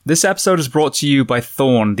This episode is brought to you by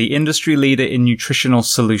Thorne, the industry leader in nutritional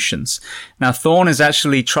solutions. Now, Thorne is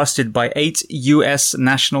actually trusted by 8 US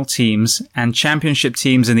national teams and championship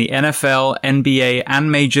teams in the NFL, NBA,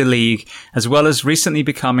 and Major League, as well as recently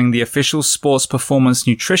becoming the official sports performance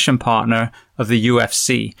nutrition partner of the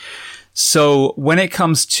UFC. So when it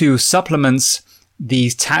comes to supplements, the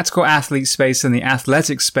tactical athlete space and the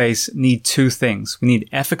athletic space need two things. We need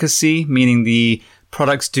efficacy, meaning the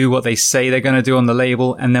products do what they say they're going to do on the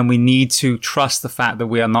label, and then we need to trust the fact that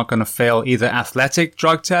we are not going to fail either athletic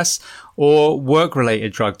drug tests or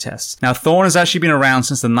work-related drug tests. Now, Thorne has actually been around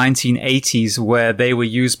since the 1980s, where they were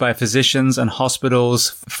used by physicians and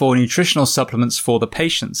hospitals for nutritional supplements for the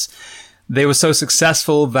patients. They were so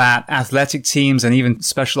successful that athletic teams and even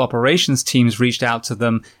special operations teams reached out to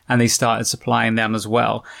them and they started supplying them as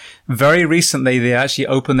well. Very recently, they actually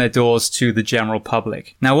opened their doors to the general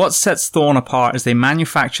public. Now, what sets Thorne apart is they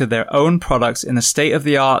manufacture their own products in a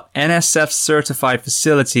state-of-the-art NSF-certified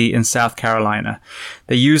facility in South Carolina.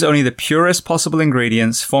 They use only the purest possible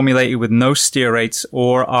ingredients formulated with no stearates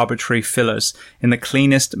or arbitrary fillers in the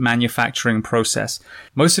cleanest manufacturing process.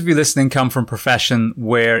 Most of you listening come from a profession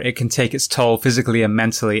where it can take its toll physically and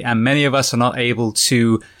mentally, and many of us are not able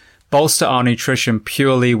to bolster our nutrition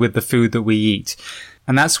purely with the food that we eat.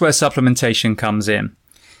 And that's where supplementation comes in.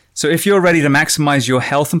 So if you're ready to maximize your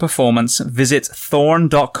health and performance, visit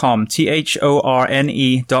thorne.com,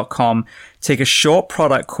 thorne.com. Take a short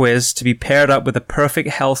product quiz to be paired up with the perfect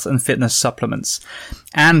health and fitness supplements.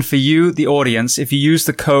 And for you, the audience, if you use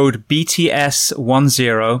the code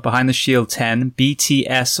BTS10, behind the shield 10,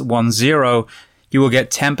 BTS10, you will get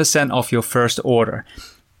 10% off your first order.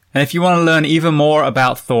 And if you want to learn even more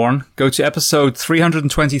about Thorne, go to episode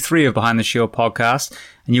 323 of Behind the Shield podcast,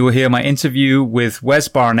 and you will hear my interview with Wes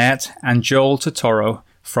Barnett and Joel Totoro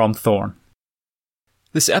from Thorne.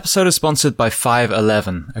 This episode is sponsored by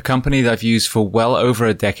 511, a company that I've used for well over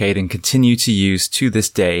a decade and continue to use to this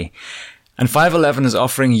day. And 511 is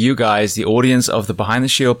offering you guys, the audience of the Behind the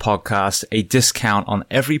Shield podcast, a discount on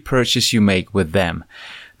every purchase you make with them.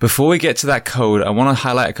 Before we get to that code, I want to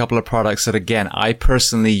highlight a couple of products that, again, I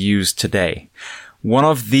personally use today. One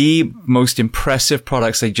of the most impressive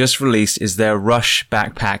products they just released is their Rush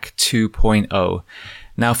Backpack 2.0.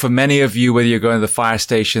 Now, for many of you, whether you're going to the fire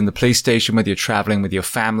station, the police station, whether you're traveling with your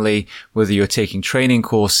family, whether you're taking training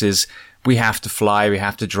courses, we have to fly, we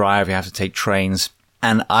have to drive, we have to take trains.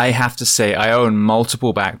 And I have to say, I own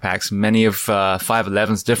multiple backpacks, many of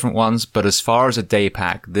 511's different ones, but as far as a day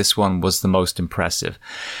pack, this one was the most impressive.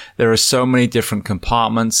 There are so many different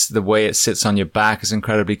compartments. The way it sits on your back is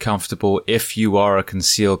incredibly comfortable. If you are a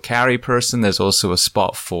concealed carry person, there's also a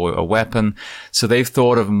spot for a weapon. So they've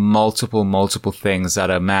thought of multiple things that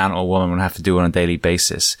a man or woman would have to do on a daily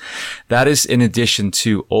basis. That is in addition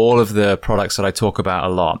to all of the products that I talk about a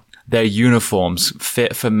lot. Their uniforms,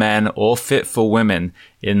 fit for men or fit for women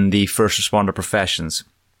in the first responder professions.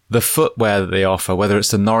 The footwear that they offer, whether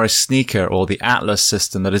it's the Norris sneaker or the Atlas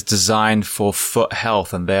system that is designed for foot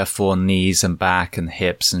health and therefore knees and back and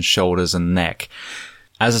hips and shoulders and neck.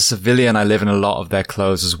 As a civilian, I live in a lot of their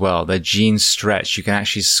clothes as well. Their jeans stretch. You can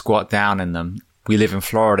actually squat down in them. We live in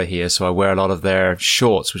Florida here, so I wear a lot of their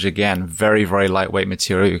shorts, which again, very, very lightweight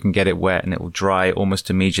material. You can get it wet and it will dry almost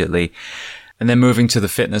immediately. And then moving to the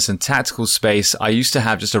fitness and tactical space, I used to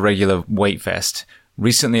have just a regular weight vest.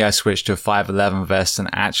 Recently, I switched to a 511 vest and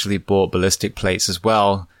actually bought ballistic plates as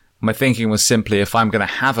well. My thinking was simply, if I'm going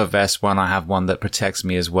to have a vest, why not have one that protects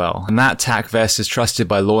me as well? And that TAC vest is trusted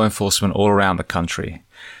by law enforcement all around the country.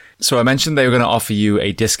 So I mentioned they were going to offer you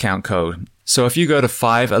a discount code. So if you go to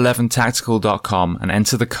 511tactical.com and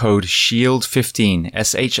enter the code SHIELD15,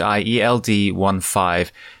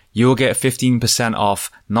 SHIELD15, you'll get 15%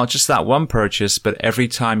 off, not just that one purchase, but every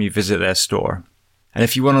time you visit their store. And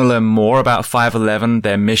if you want to learn more about 511,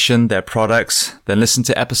 their mission, their products, then listen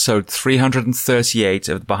to episode 338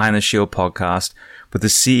 of the Behind the Shield podcast with the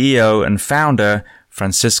CEO and founder,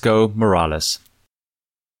 Francisco Morales.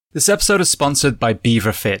 This episode is sponsored by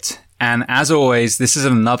Beaver Fit. And as always, this is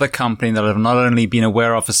another company that I've not only been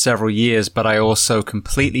aware of for several years, but I also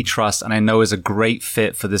completely trust and I know is a great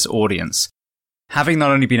fit for this audience. Having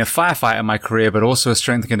not only been a firefighter in my career, but also a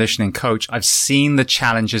strength and conditioning coach, I've seen the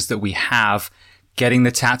challenges that we have getting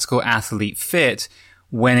the tactical athlete fit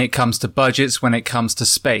when it comes to budgets, when it comes to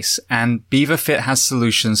space. And Beaver Fit has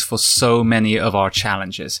solutions for so many of our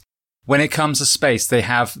challenges. When it comes to space, they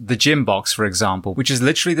have the gym box, for example, which is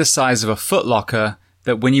literally the size of a Foot Locker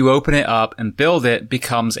that when you open it up and build it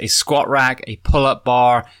becomes a squat rack, a pull-up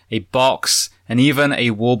bar, a box, and even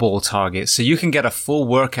a wall ball target. So you can get a full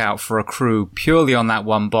workout for a crew purely on that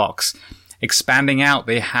one box. Expanding out,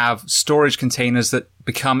 they have storage containers that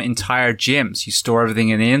become entire gyms. You store everything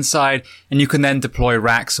in the inside, and you can then deploy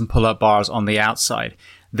racks and pull-up bars on the outside.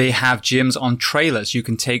 They have gyms on trailers you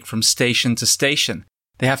can take from station to station.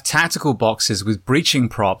 They have tactical boxes with breaching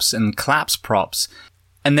props and collapse props.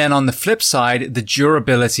 And then on the flip side, the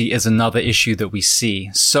durability is another issue that we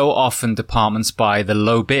see. So often departments buy the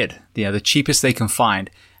low bid, the cheapest they can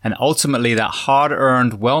find. And ultimately that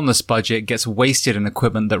hard-earned wellness budget gets wasted in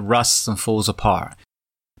equipment that rusts and falls apart.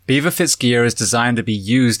 BeaverFit's gear is designed to be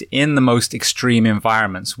used in the most extreme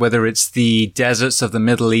environments, whether it's the deserts of the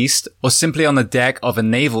Middle East or simply on the deck of a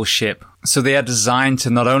naval ship. So they are designed to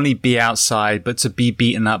not only be outside, but to be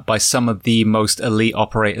beaten up by some of the most elite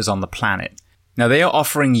operators on the planet. Now, they are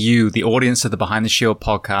offering you, the audience of the Behind the Shield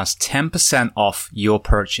podcast, 10% off your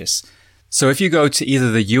purchase. So if you go to either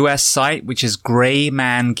the US site, which is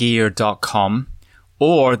greymangear.com,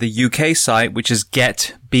 or the UK site, which is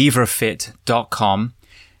getbeaverfit.com,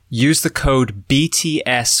 use the code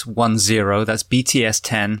BTS10, that's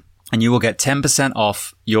BTS10, and you will get 10%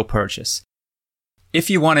 off your purchase. If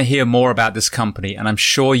you want to hear more about this company, and I'm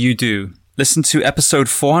sure you do, listen to episode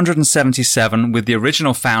 477 with the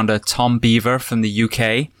original founder, Tom Beaver from the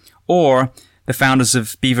UK, or the founders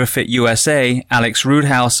of BeaverFit USA, Alex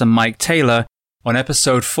Roodhouse and Mike Taylor, on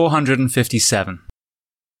episode 457.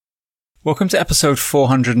 Welcome to episode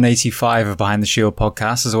 485 of Behind the Shield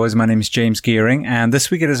podcast. As always, my name is James Gearing, and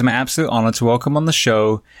this week it is my absolute honor to welcome on the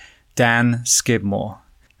show Dan Skidmore.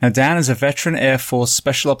 Now, Dan is a veteran Air Force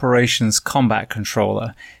Special Operations Combat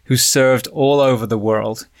Controller who served all over the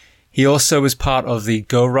world. He also is part of the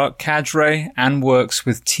GORUCK cadre and works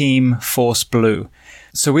with Team Force Blue.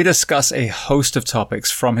 So we discuss a host of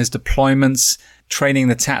topics from his deployments, training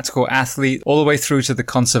the tactical athlete, all the way through to the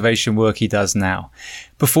conservation work he does now.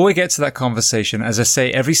 Before we get to that conversation, as I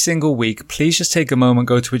say every single week, please just take a moment,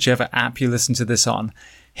 go to whichever app you listen to this on,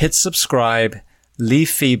 hit subscribe, leave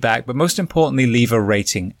feedback, but most importantly, leave a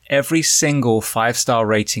rating. Every single 5-star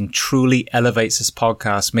rating truly elevates this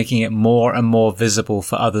podcast, making it more and more visible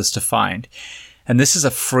for others to find. And this is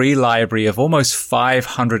a free library of almost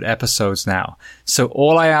 500 episodes now. So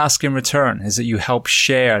all I ask in return is that you help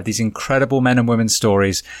share these incredible men and women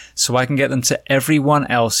stories so I can get them to everyone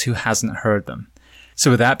else who hasn't heard them.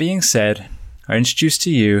 So with that being said, I introduce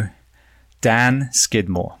to you Dan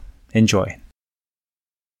Skidmore. Enjoy.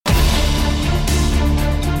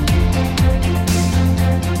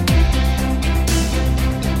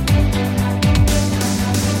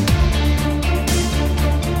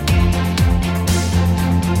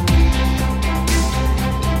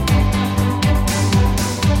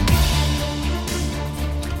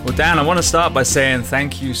 Well, Dan, I want to start by saying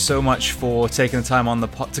thank you so much for taking the time on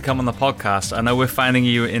to come on the podcast. I know we're finding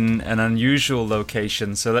you in an unusual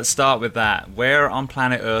location, so let's start with that. Where on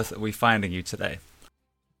planet Earth are we finding you today?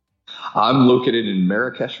 I'm located in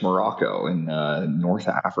Marrakesh, Morocco, in North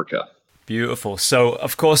Africa. Beautiful. So,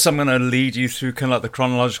 of course, I'm going to lead you through kind of like the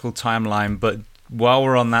chronological timeline, but while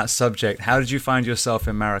we're on that subject, how did you find yourself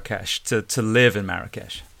in Marrakesh, to live in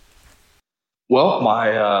Marrakesh? Well,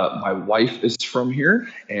 my wife is from here,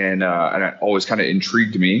 and it always kind of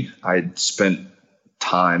intrigued me. I'd spent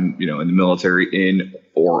time, in the military in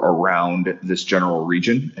or around this general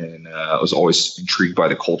region, and I was always intrigued by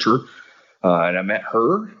the culture. And I met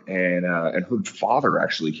her, and her father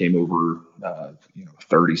actually came over,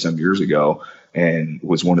 30 some years ago, and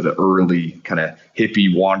was one of the early kind of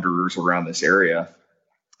hippie wanderers around this area,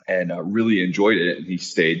 and really enjoyed it. And he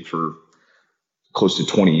stayed for close to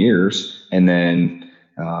 20 years, and then,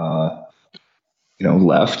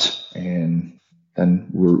 left, and then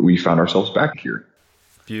we found ourselves back here.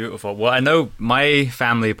 Beautiful. Well, I know part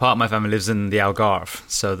of my family lives in the Algarve,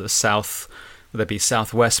 so the south, would that be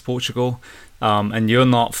southwest Portugal? And you're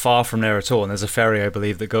not far from there at all, and there's a ferry, I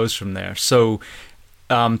believe, that goes from there. So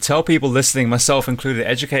tell people listening, myself included,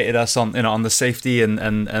 educated us on the safety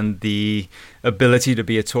and the ability to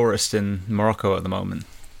be a tourist in Morocco at the moment.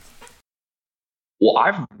 Well,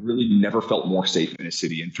 I've really never felt more safe in a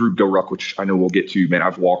city. And through GORUCK, which I know we'll get to, man,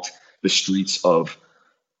 I've walked the streets of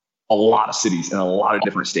a lot of cities in a lot of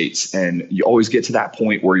different states. And you always get to that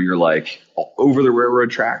point where you're like over the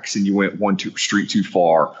railroad tracks and you went one street too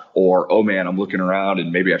far, or, oh man, I'm looking around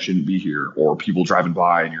and maybe I shouldn't be here, or people driving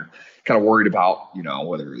by and you're kind of worried about,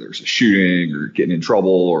 whether there's a shooting or getting in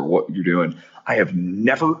trouble or what you're doing. I have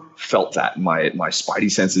never felt that. My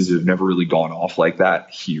spidey senses have never really gone off like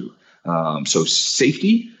that here. So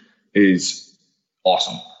safety is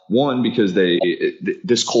awesome. One, because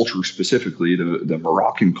this culture specifically, the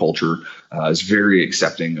Moroccan culture, is very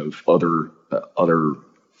accepting of other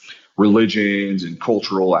religions and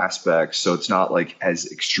cultural aspects. So it's not like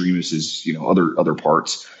as extremist as other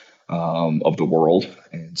parts. of the world.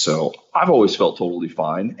 And so I've always felt totally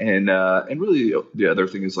fine. And really the other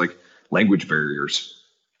thing is like language barriers.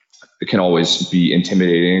 It can always be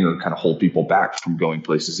intimidating or kind of hold people back from going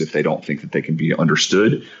places if they don't think that they can be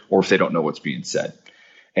understood or if they don't know what's being said.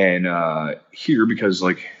 And here, because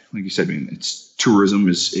like you said, man, it's tourism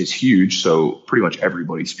is huge. So pretty much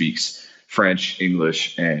everybody speaks French,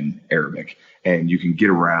 English, and Arabic, and you can get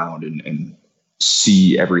around and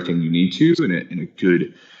see everything you need to in a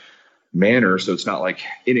good manner. So it's not like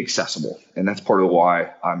inaccessible. And that's part of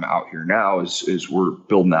why I'm out here now is we're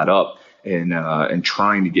building that up and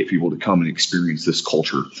trying to get people to come and experience this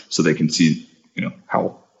culture so they can see,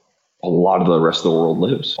 how a lot of the rest of the world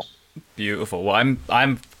lives. Beautiful. Well,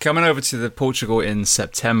 I'm coming over to Portugal in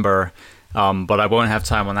September, but I won't have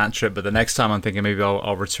time on that trip. But the next time, I'm thinking maybe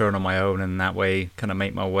I'll return on my own, and that way, kind of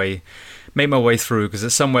make my way through, because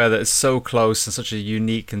it's somewhere that is so close and such a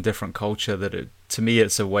unique and different culture that to me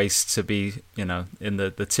it's a waste to be in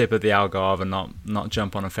the tip of the Algarve and not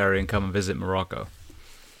jump on a ferry and come and visit Morocco.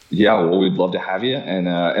 Yeah, well, we'd love to have you, and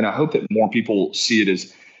I hope that more people see it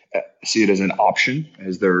as an option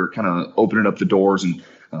as they're kind of opening up the doors and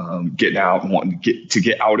getting out and wanting to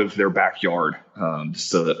get out of their backyard.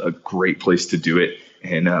 Just a great place to do it.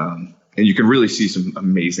 And you can really see some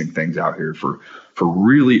amazing things out here for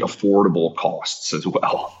really affordable costs as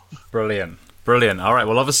well. Brilliant. All right.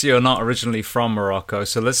 Well, obviously you're not originally from Morocco,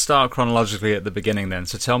 so let's start chronologically at the beginning then.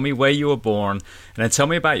 So tell me where you were born, and then tell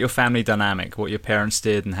me about your family dynamic, what your parents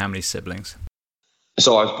did and how many siblings.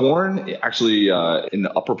 So I was born actually in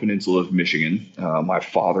the Upper Peninsula of Michigan. My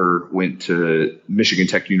father went to Michigan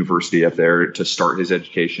Tech University up there to start his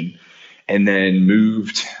education, and then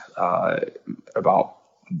moved about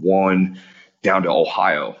one down to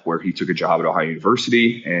Ohio, where he took a job at Ohio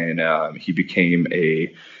University, and he became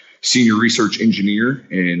a senior research engineer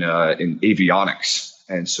in avionics.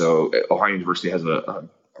 And so Ohio University has a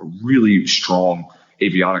really strong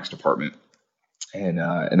avionics department. And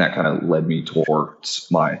that kind of led me towards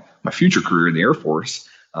my future career in the Air Force.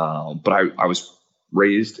 But I was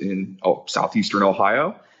raised in southeastern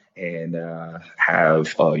Ohio, and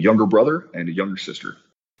have a younger brother and a younger sister.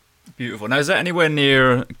 Beautiful. Now, is that anywhere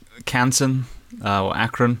near Canton or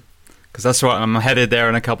Akron? Because that's right, I'm headed there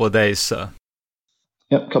in a couple of days. So.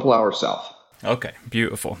 Yep, a couple hours south. Okay,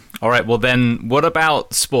 beautiful. All right, well then, what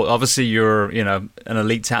about sport? Obviously, you're an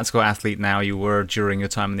elite tactical athlete now. You were during your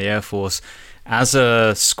time in the Air Force. As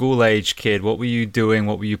a school-age kid, what were you doing?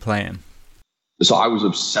 What were you playing? So I was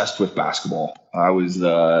obsessed with basketball. I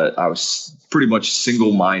was pretty much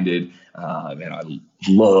single-minded. And I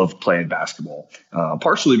loved playing basketball,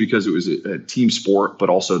 partially because it was a team sport, but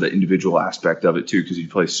also the individual aspect of it too, because you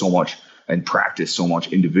play so much and practice so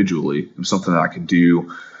much individually. It was something that I could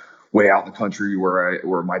do way out in the country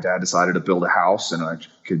where my dad decided to build a house, and I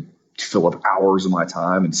could fill up hours of my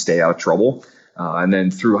time and stay out of trouble. And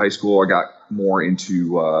then through high school, I got more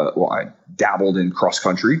into, I dabbled in cross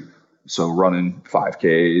country. So running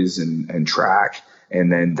 5Ks and track. And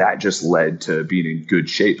then that just led to being in good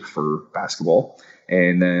shape for basketball.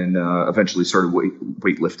 And then eventually started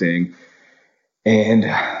weightlifting, and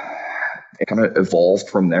it kind of evolved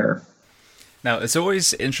from there. Now, it's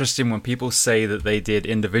always interesting when people say that they did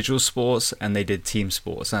individual sports and they did team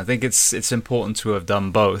sports. And I think it's important to have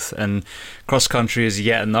done both. And cross country is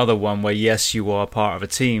yet another one where, yes, you are part of a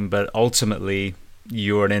team, but ultimately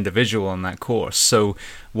you're an individual on that course. So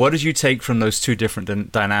what did you take from those two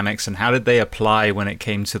different dynamics, and how did they apply when it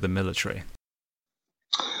came to the military?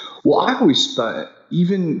 Well, I always spent,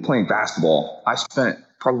 even playing basketball, I spent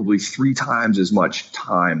probably 3 times as much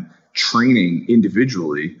time training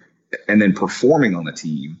individually and then performing on the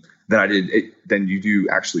team than you do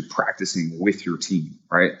actually practicing with your team,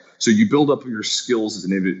 right? So you build up your skills as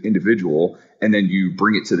an individual, and then you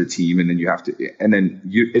bring it to the team, and then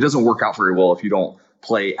it doesn't work out very well if you don't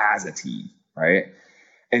play as a team, right?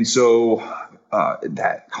 And so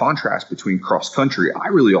that contrast between cross country, I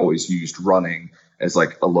really always used running as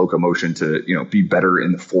like a locomotion to, be better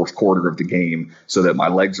in the fourth quarter of the game, so that my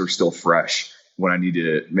legs are still fresh when I need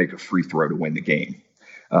to make a free throw to win the game.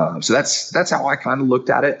 So that's how I kind of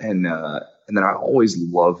looked at it. And then I always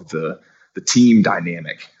loved the team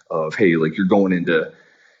dynamic of, hey, like you're going into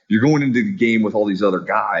the game with all these other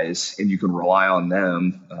guys, and you can rely on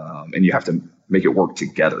them, and you have to make it work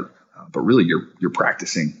together. But really you're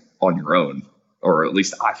practicing on your own, or at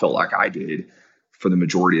least I felt like I did for the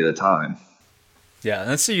majority of the time. Yeah,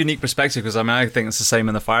 that's a unique perspective, because I think it's the same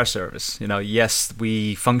in the fire service. Yes,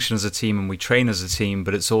 we function as a team and we train as a team,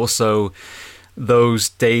 but it's also those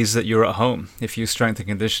days that you're at home, if you're strength and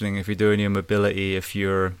conditioning, if you're doing your mobility, if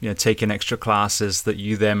you're taking extra classes that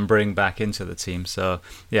you then bring back into the team. So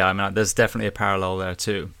yeah, I mean, there's definitely a parallel there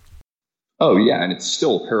too. Oh yeah, and it's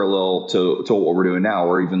still parallel to what we're doing now,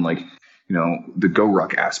 or even like, the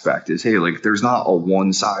GORUCK aspect is, hey, like there's not a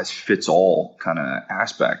one size fits all kind of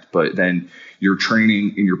aspect, but then you're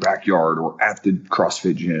training in your backyard or at the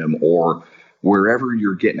CrossFit gym or wherever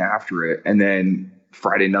you're getting after it. And then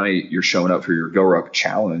Friday night, you're showing up for your GORUCK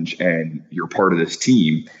challenge and you're part of this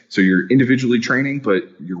team. So you're individually training, but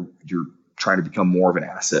you're trying to become more of an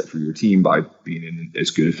asset for your team by being in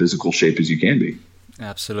as good a physical shape as you can be.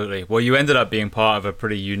 Absolutely. Well, you ended up being part of a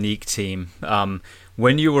pretty unique team.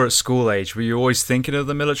 When you were at school age, were you always thinking of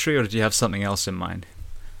the military, or did you have something else in mind?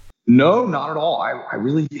 No, not at all. I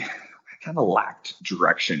kind of lacked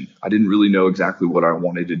direction. I didn't really know exactly what I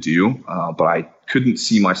wanted to do, but I couldn't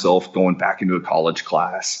see myself going back into a college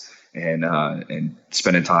class and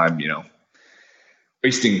spending time,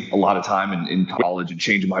 wasting a lot of time in college and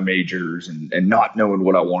changing my majors and not knowing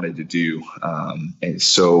what I wanted to do. And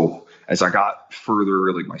so as I got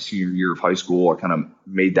further, like my senior year of high school, I kind of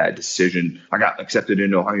made that decision. I got accepted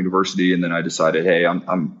into Ohio University, and then I decided, hey, I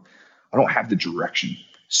don't have the direction,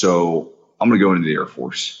 so I'm going to go into the Air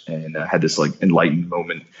Force. And I had this like enlightened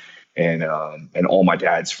moment, and all my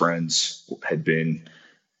dad's friends had been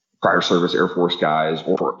prior service Air Force guys,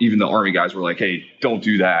 or even the Army guys were like, hey, don't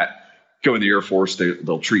do that. Go in the Air Force.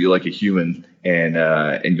 They'll treat you like a human,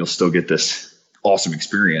 and you'll still get this awesome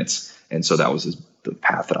experience. And so that was the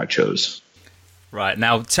path that I chose. Right.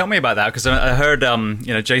 Now, tell me about that, because I heard,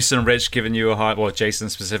 Jason and Rich giving you Jason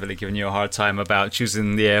specifically giving you a hard time about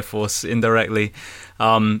choosing the Air Force indirectly.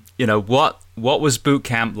 What was boot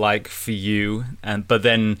camp like for you? But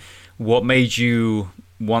then what made you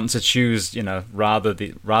want to choose, rather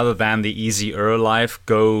than the easier life,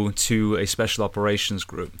 go to a special operations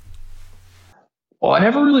group? Well, I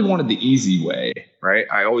never really wanted the easy way, right?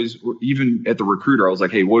 I always, even at the recruiter, I was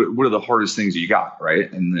like, hey, what are the hardest things you got,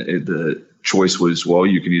 right? And the choice was, well,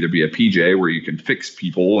 you can either be a PJ where you can fix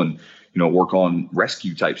people and, work on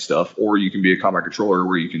rescue type stuff, or you can be a combat controller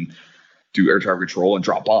where you can do air traffic control and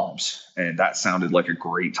drop bombs. And that sounded like a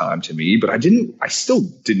great time to me, but I still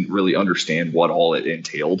didn't really understand what all it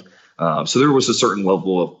entailed. So there was a certain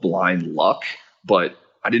level of blind luck, but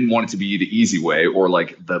I didn't want it to be the easy way or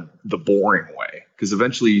like the boring way, because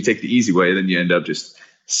eventually you take the easy way, then you end up just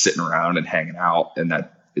sitting around and hanging out, and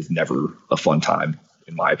that is never a fun time,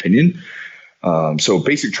 in my opinion. So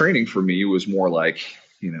basic training for me was more like,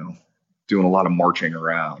 doing a lot of marching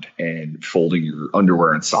around and folding your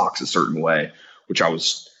underwear and socks a certain way, which I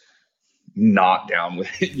was not down with.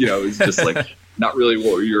 It's just like not really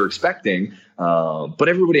what you're expecting. But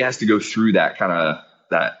everybody has to go through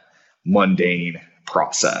that mundane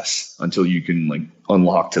process until you can like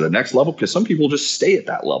unlock to the next level, because some people just stay at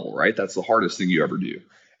that level, right? That's the hardest thing you ever do.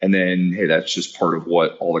 And then, hey, that's just part of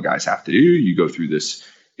what all the guys have to do. You go through this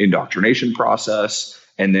indoctrination process,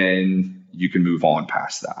 and then you can move on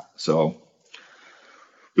past that. So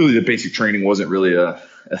really the basic training wasn't really a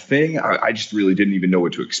thing. I just really didn't even know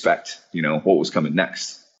what to expect, what was coming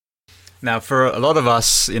next. Now, for a lot of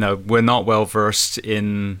us, we're not well versed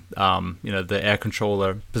in, the air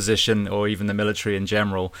controller position or even the military in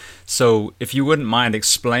general. So if you wouldn't mind,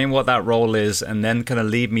 explain what that role is, and then kind of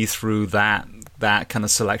lead me through that kind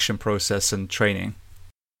of selection process and training.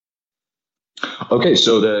 Okay,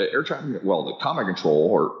 so the combat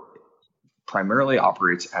control primarily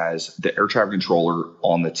operates as the air traffic controller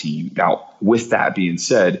on the team. Now, with that being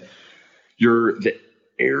said, you're the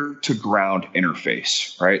air to ground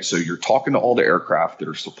interface, right? So you're talking to all the aircraft that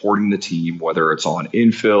are supporting the team, whether it's on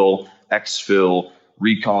infill, exfil,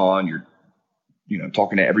 recon. You're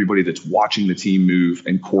talking to everybody that's watching the team move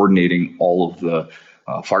and coordinating all of the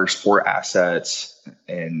fire support assets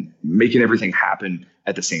and making everything happen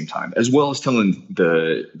at the same time, as well as telling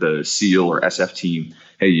the SEAL or SF team,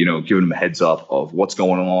 hey, giving them a heads up of what's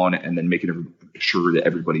going on, and then making sure that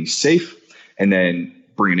everybody's safe, and then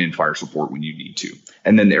bringing in fire support when you need to.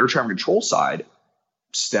 And then the air traffic control side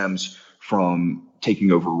stems from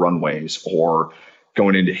taking over runways or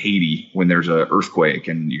going into Haiti when there's an earthquake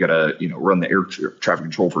and you got to, run the air traffic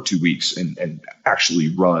control for 2 weeks and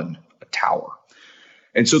actually run a tower.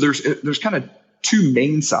 And so there's kind of two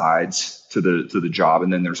main sides to the job.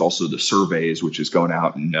 And then there's also the surveys, which is going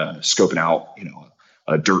out and scoping out,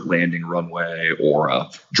 a dirt landing runway or a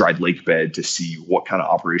dried lake bed to see what kind of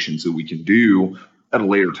operations that we can do at a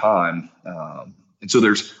later time. And so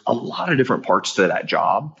there's a lot of different parts to that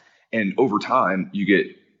job. And over time, you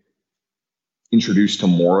get introduced to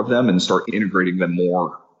more of them and start integrating them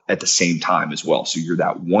more at the same time as well. So you're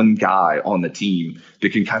that one guy on the team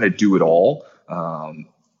that can kind of do it all, and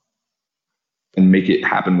make it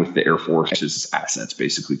happen with the Air Force's assets,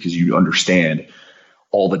 basically, because you understand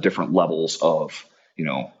all the different levels of,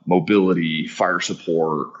 mobility, fire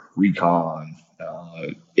support, recon,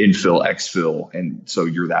 infill, exfil. And so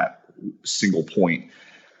you're that single point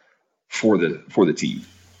for the team.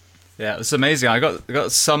 Yeah, it's amazing. I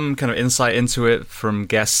got some kind of insight into it from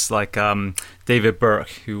guests like David Burke,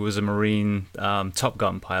 who was a Marine Top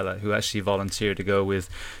Gun pilot who actually volunteered to go with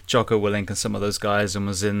Jocko Willink and some of those guys and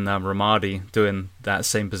was in Ramadi doing that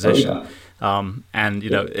same position. Oh,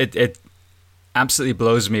 yeah. It absolutely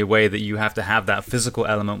blows me away that you have to have that physical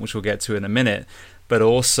element, which we'll get to in a minute, but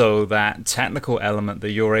also that technical element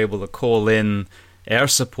that you're able to call in air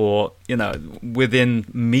support, within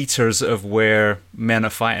meters of where men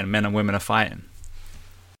and women are fighting.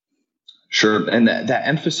 Sure. And that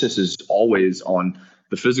emphasis is always on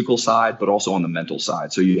the physical side, but also on the mental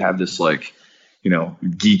side. So you have this geeky,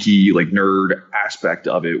 nerd aspect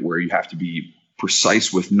of it where you have to be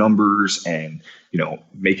precise with numbers and,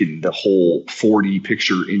 making the whole 4D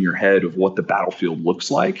picture in your head of what the battlefield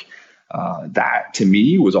looks like. That to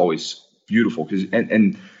me was always beautiful because,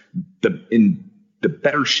 in the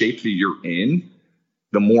better shape that you're in,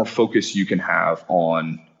 the more focus you can have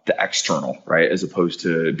on the external, right? As opposed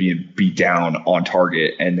to being beat down on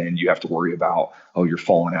target. And then you have to worry about, you're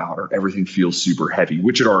falling out or everything feels super heavy,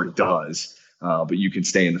 which it already does. But you can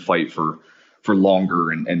stay in the fight for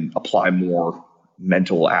longer and apply more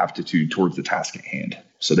mental aptitude towards the task at hand.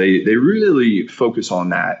 So they really focus on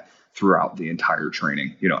that throughout the entire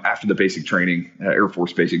training. After the basic training, Air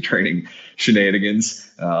Force basic training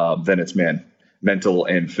shenanigans, then it's mental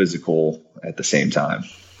and physical at the same time.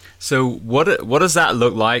 So what does that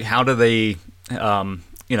look like? How do they,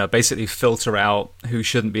 basically filter out who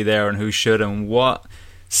shouldn't be there and who should, and what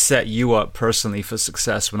set you up personally for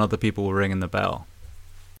success when other people were ringing the bell?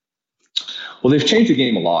 Well, they've changed the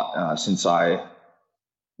game a lot since I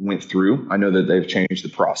went through. I know that they've changed the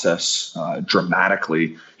process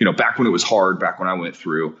dramatically. Back when it was hard, back when I went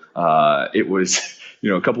through, it was,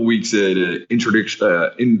 a couple weeks at an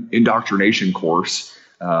indoctrination course.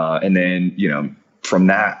 And then, from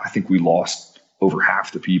that, I think we lost over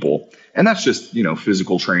half the people. And that's just,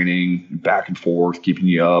 physical training, back and forth, keeping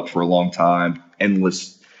you up for a long time,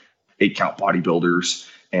 endless 8-count bodybuilders.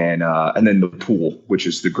 And then the pool, which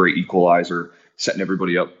is the great equalizer, setting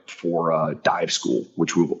everybody up for dive school,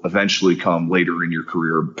 which will eventually come later in your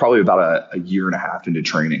career, probably about a year and a half into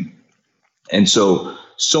training. And so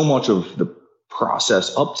much of the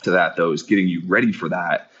process up to that, though, is getting you ready for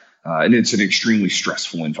that. And it's an extremely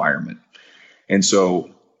stressful environment. And so,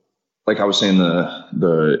 like I was saying,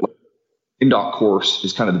 the Indoc course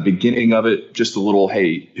is kind of the beginning of it. Just a little,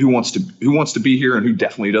 hey, who wants to be here and who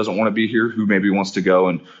definitely doesn't want to be here? Who maybe wants to go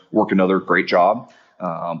and work another great job?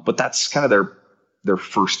 But that's kind of their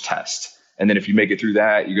first test. And then if you make it through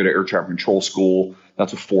that, you go to air traffic control school.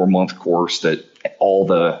 That's a 4-month course that all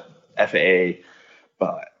the FAA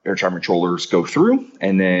air traffic controllers go through.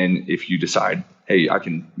 And then if you decide, hey, I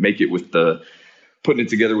can make it with putting it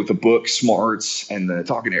together with the book smarts and the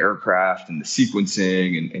talking to aircraft and the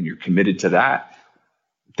sequencing, and you're committed to that,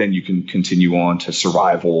 then you can continue on to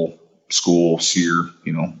survival school, SEER,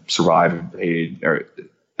 survive,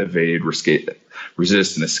 evade,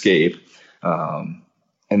 resist, and escape.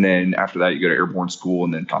 And then after that, you go to airborne school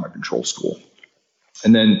and then combat control school.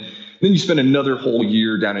 And then you spend another whole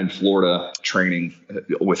year down in Florida training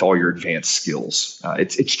with all your advanced skills.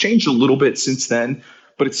 It's changed a little bit since then,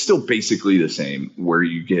 but it's still basically the same, where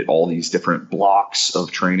you get all these different blocks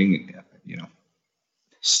of training,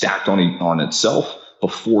 stacked on itself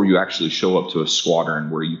before you actually show up to a squadron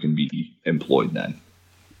where you can be employed then.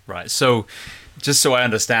 Right. So just so I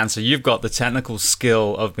understand, so you've got the technical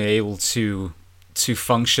skill of being able to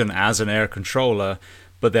function as an air controller,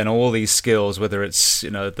 but then all these skills, whether it's,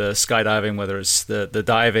 the skydiving, whether it's the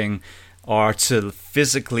diving, are to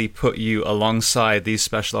physically put you alongside these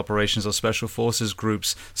special operations or special forces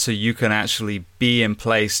groups so you can actually be in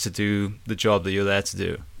place to do the job that you're there to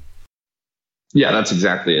do. Yeah, that's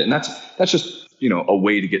exactly it. And that's just, a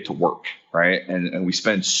way to get to work, right? And we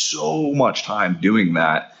spend so much time doing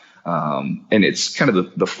that. And it's kind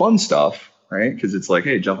of the fun stuff, right? Because it's like,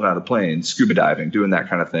 hey, jumping out of a plane, scuba diving, doing that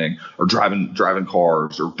kind of thing, or driving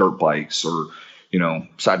cars or dirt bikes, or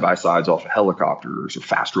side by sides off of helicopters, or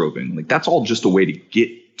fast roping. Like, that's all just a way to get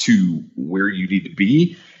to where you need to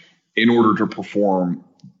be in order to perform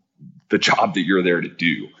the job that you're there to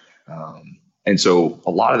do. And so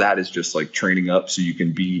a lot of that is just like training up so you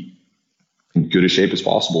can be in good a shape as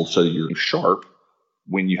possible, so you're sharp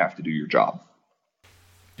when you have to do your job.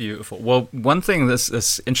 Beautiful. Well, one thing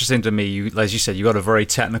that's interesting to me, as you said, you got a very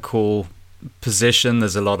technical position.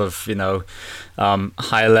 There's a lot of,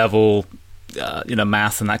 high level,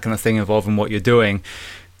 math and that kind of thing involved in what you're doing.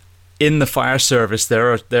 In the fire service,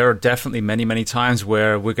 there are definitely many, many times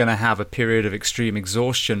where we're going to have a period of extreme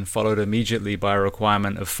exhaustion followed immediately by a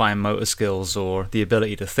requirement of fine motor skills or the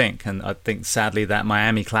ability to think. And I think, sadly, that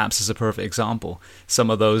Miami collapse is a perfect example. Some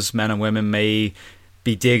of those men and women may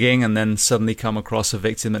be digging and then suddenly come across a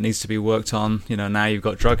victim that needs to be worked on. Now you've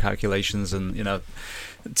got drug calculations and,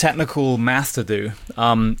 technical math to do.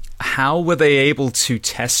 How were they able to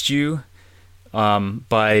test you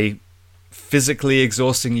by physically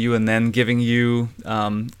exhausting you and then giving you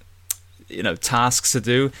tasks to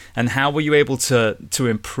do, and how were you able to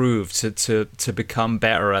improve to become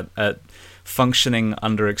better at functioning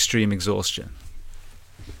under extreme exhaustion?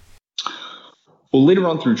 Well, later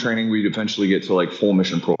on through training, we'd eventually get to like full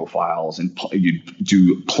mission profiles, and you'd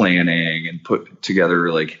do planning and put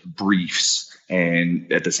together like briefs.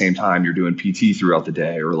 And at the same time, you're doing PT throughout the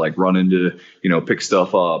day, or like running to, pick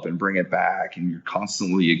stuff up and bring it back. And you're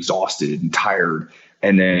constantly exhausted and tired.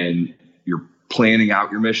 And then you're planning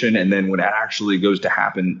out your mission. And then when it actually goes to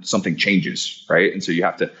happen, something changes, right? And so you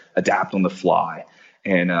have to adapt on the fly.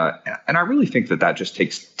 And I really think that just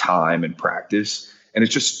takes time and practice. And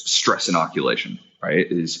it's just stress inoculation, right?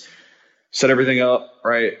 Is set everything up,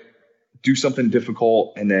 right? Do something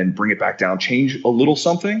difficult and then bring it back down, change a little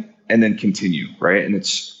something, and then continue, right? And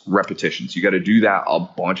it's repetitions. You got to do that a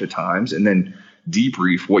bunch of times and then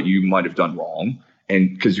debrief what you might have done wrong.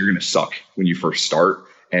 And because you're going to suck when you first start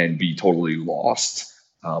and be totally lost.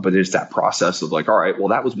 But it's that process of like, all right, well,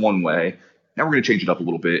 that was one way. Now we're going to change it up a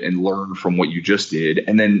little bit and learn from what you just did.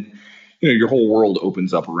 And then, your whole world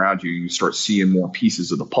opens up around you. You start seeing more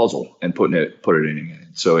pieces of the puzzle and put it in.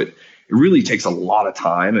 So it really takes a lot of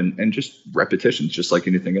time and just repetitions, just like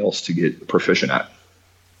anything else, to get proficient at.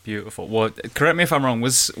 Beautiful. Well, correct me if I'm wrong.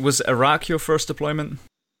 Was Iraq your first deployment?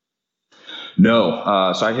 No.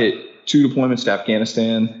 So I hit 2 deployments to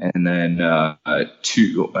Afghanistan, and then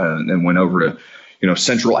 2, and then went over to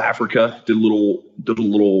Central Africa. Did a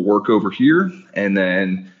little work over here, and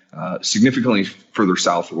then significantly further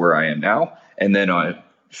south where I am now, and then I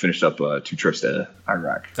finished up 2 trips to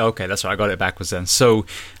Iraq. Okay, that's right. I got it backwards then. So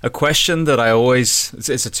a question that it's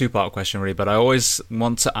a 2-part question really, but I always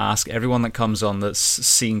want to ask everyone that comes on that's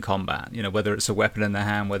seen combat, whether it's a weapon in their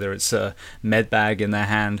hand, whether it's a med bag in their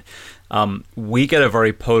hand, we get a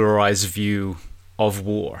very polarized view of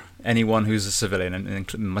war. Anyone who's a civilian,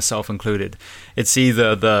 and myself included, it's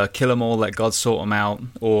either the kill them all, let God sort them out,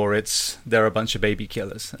 or it's they're a bunch of baby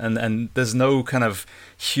killers, and there's no kind of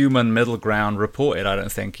human middle ground reported, I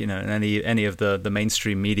don't think, in any of the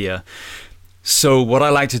mainstream media. So what I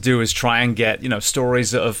like to do is try and get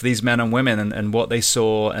stories of these men and women and what they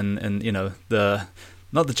saw, and the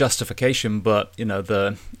not the justification, but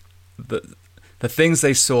the things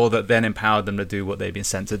they saw that then empowered them to do what they've been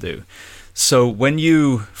sent to do. So when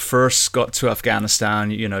you first got to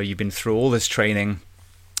Afghanistan, you've been through all this training,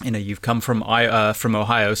 you've come from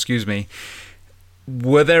Ohio,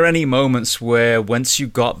 Were there any moments where once you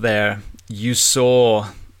got there, you saw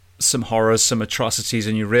some horrors, some atrocities,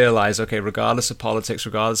 and you realize, okay, regardless of politics,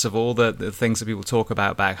 regardless of all the things that people talk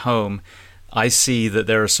about back home, I see that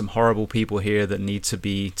there are some horrible people here that need to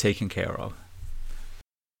be taken care of?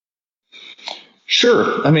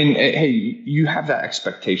 Sure. I mean, hey, you have that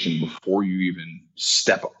expectation before you even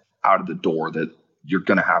step out of the door that you're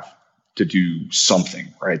going to have to do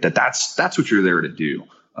something, right? That's what you're there to do.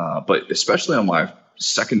 But especially on my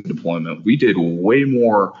second deployment, we did way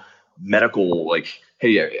more medical, like,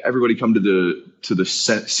 hey, everybody come to the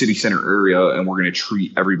city center area, and we're going to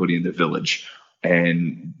treat everybody in the village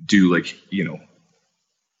and do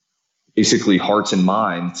basically hearts and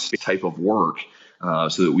minds type of work.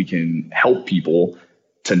 So that we can help people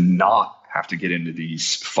to not have to get into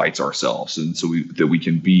these fights ourselves. And so that we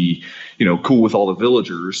can be, cool with all the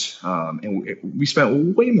villagers. And we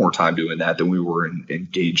spent way more time doing that than we were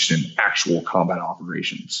engaged in actual combat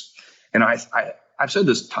operations. And I've said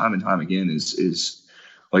this time and time again is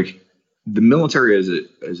like the military as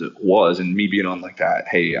it was, and me being on like that,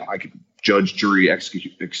 hey, I could judge, jury,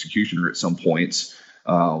 executioner at some points.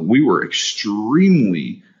 We were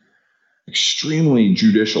extremely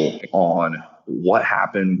judicial on what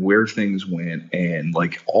happened, where things went, and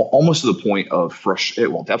like almost to the point of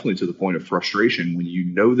definitely to the point of frustration when you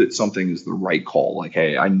know that something is the right call. Like,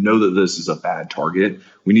 hey, I know that this is a bad target.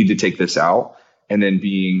 We need to take this out. And then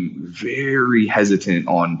being very hesitant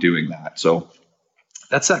on doing that. So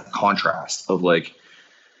that's that contrast of like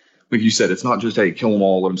you said, it's not just, hey, kill them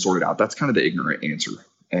all, let them sort it out. That's kind of the ignorant answer.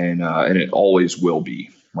 And it always will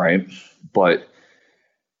be. right? But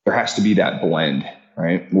there has to be that blend,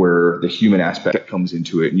 right, where the human aspect comes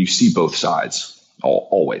into it, and you see both sides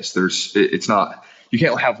always. It's not, you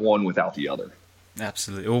can't have one without the other.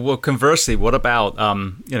 Absolutely. Well, conversely, what about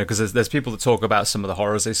because there's people that talk about some of the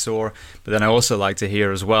horrors they saw, but then I also like to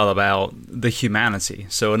hear as well about the humanity.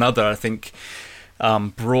 So another, I think,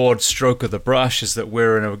 broad stroke of the brush is that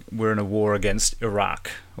we're in a war against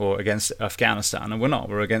Iraq or against Afghanistan, and we're not.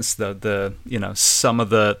 We're against the some of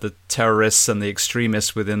the terrorists and the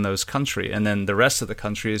extremists within those countries, and then the rest of the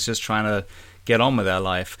country is just trying to get on with their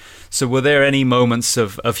life. So were there any moments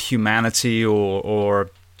of humanity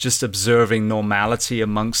or just observing normality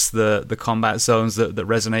amongst the combat zones that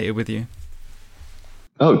resonated with you?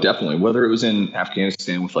 Oh, definitely. Whether it was in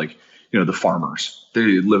Afghanistan with the farmers, they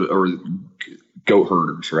live, or goat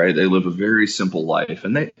herders, right? They live a very simple life,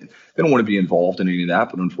 and they don't want to be involved in any of that.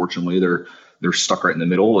 But unfortunately, they're stuck right in the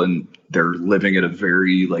middle, and they're living at a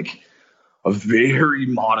very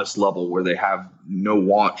modest level where they have no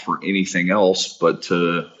want for anything else but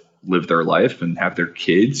to live their life and have their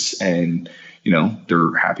kids, and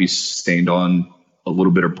they're happy stained on a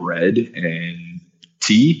little bit of bread and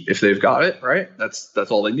tea if they've got it, right? That's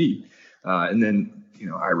all they need. And then,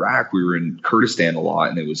 Iraq, we were in Kurdistan a lot,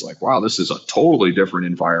 and it was like, wow, this is a totally different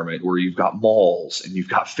environment where you've got malls and you've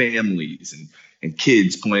got families and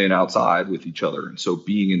kids playing outside with each other. And so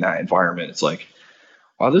being in that environment, it's like,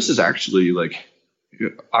 wow, this is actually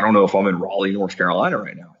I don't know if I'm in Raleigh, North Carolina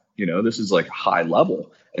right now. This is high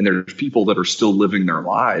level. And there's people that are still living their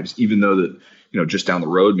lives, even though that, just down the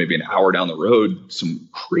road, maybe an hour down the road, some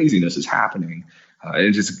craziness is happening.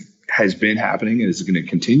 It just has been happening and is going to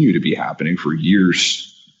continue to be happening for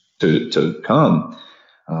years to come.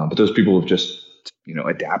 But those people have just,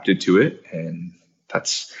 adapted to it. And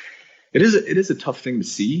it is a tough thing to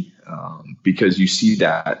see because you see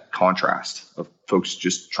that contrast of folks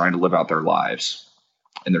just trying to live out their lives,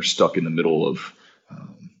 and they're stuck in the middle of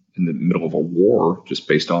a war just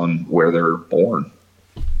based on where they're born.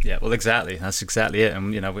 Yeah, well, exactly. That's exactly it.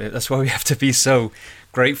 And, that's why we have to be so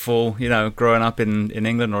grateful, growing up in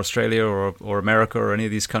England or Australia or America or any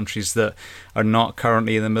of these countries that are not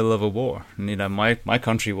currently in the middle of a war. And, my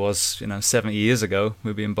country was, 70 years ago, we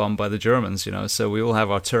were being bombed by the Germans, so we all have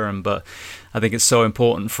our turn. But I think it's so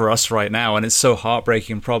important for us right now. And it's so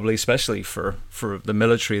heartbreaking, probably, especially for the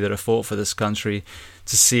military that have fought for this country,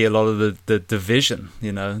 to see a lot of the division,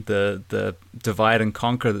 the divide and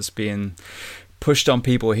conquer that's being pushed on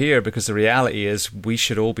people here, because the reality is we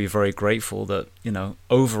should all be very grateful that,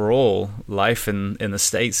 overall life in the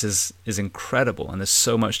States is incredible, and there's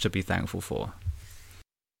so much to be thankful for.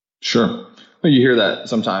 Sure. Well, you hear that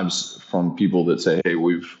sometimes from people that say, hey,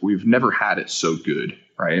 we've never had it so good,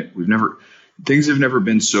 right? Things have never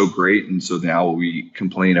been so great. And so now we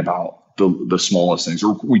complain about the smallest things,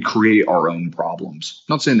 or we create our own problems.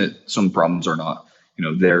 I'm not saying that some problems are not,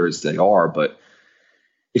 there as they are, but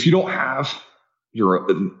if you don't have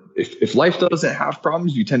if life doesn't have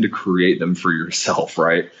problems, you tend to create them for yourself,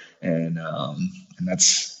 right? And I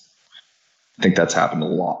think that's happened a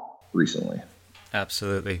lot recently.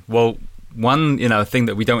 Absolutely. Well, one thing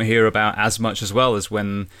that we don't hear about as much as well is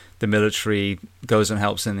when the military goes and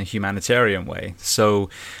helps in a humanitarian way. So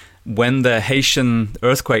when the Haitian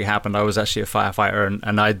earthquake happened, I was actually a firefighter,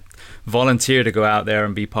 and I volunteered to go out there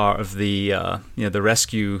and be part of the the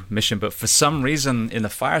rescue mission. But for some reason in the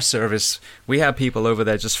fire service, we had people over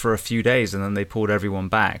there just for a few days, and then they pulled everyone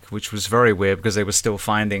back, which was very weird because they were still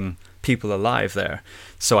finding people alive there.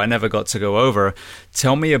 So I never got to go over.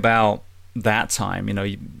 Tell me about that time.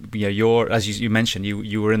 You're, as you mentioned,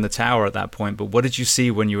 you were in the tower at that point, but what did you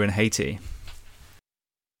see when you were in Haiti?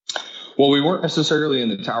 Well, we weren't necessarily in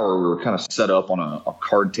the tower. We were kind of set up on a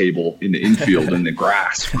card table in the infield in the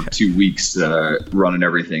grass for 2 weeks, running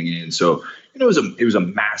everything in. So, it was a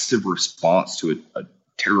massive response to a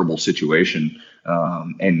terrible situation.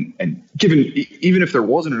 And given, even if there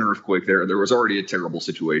wasn't an earthquake there was already a terrible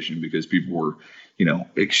situation because people were,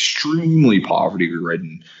 extremely poverty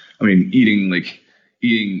ridden. I mean,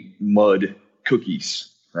 eating mud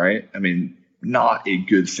cookies, right? I mean, not a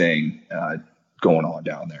good thing going on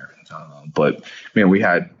down there. But man, we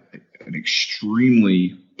had an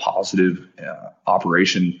extremely positive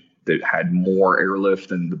operation that had more airlift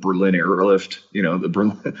than the Berlin airlift,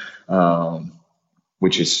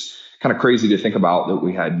 which is kind of crazy to think about, that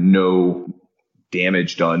we had no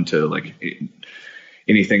damage done to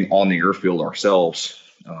anything on the airfield ourselves.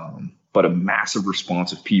 But a massive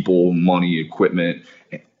response of people, money, equipment,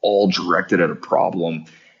 all directed at a problem.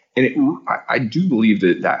 And I do believe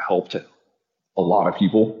that helped a lot of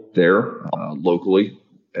people there locally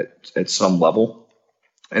at some level.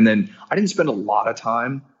 And then I didn't spend a lot of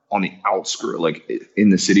time on the outskirts, like in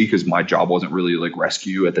the city, because my job wasn't really like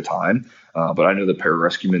rescue at the time. But I know the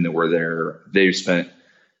pararescuemen that were there, they spent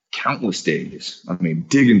countless days, I mean,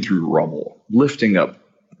 digging through rubble, lifting up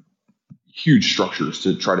huge structures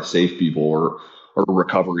to try to save people or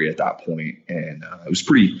recovery at that point. And it was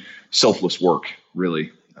pretty selfless work,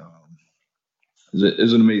 really. It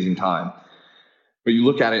was an amazing time. But you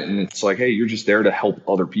look at it and it's like, hey, you're just there to help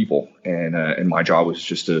other people. And my job was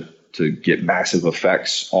just to get massive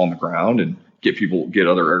effects on the ground and get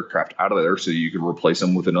other aircraft out of there so you could replace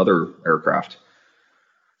them with another aircraft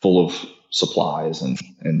full of supplies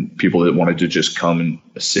and people that wanted to just come and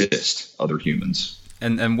assist other humans.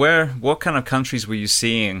 And what kind of countries were you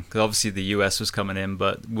seeing? Because obviously the US was coming in,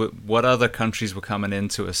 but what other countries were coming in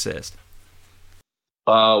to assist?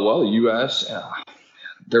 Well, the US,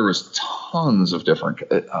 there was tons of different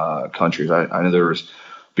countries. I know there was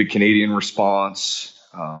big Canadian response.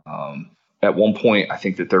 At one point, I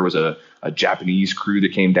think that there was a Japanese crew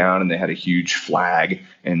that came down and they had a huge flag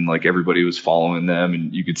and like everybody was following them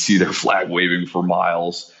and you could see their flag waving for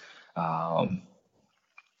miles.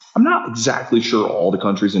 I'm not exactly sure all the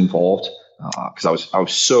countries involved because I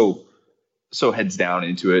was so heads down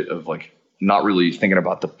into it of like not really thinking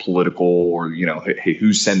about the political or, hey,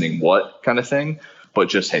 who's sending what kind of thing, but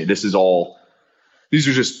just, hey, these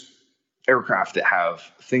are just aircraft that have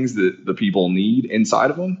things that the people need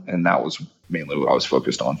inside of them. And that was mainly what I was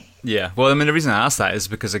focused on. Yeah. Well, I mean, the reason I asked that is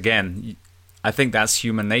because, again, I think that's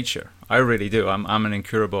human nature. I really do. I'm an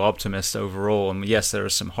incurable optimist overall. And yes, there are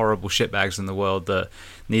some horrible shitbags in the world that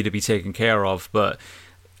need to be taken care of. But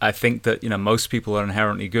I think that, most people are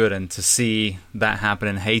inherently good. And to see that happen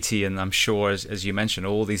in Haiti, and I'm sure, as you mentioned,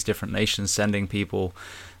 all these different nations sending people,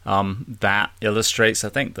 that illustrates, I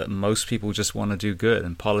think, that most people just want to do good,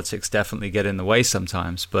 and politics definitely get in the way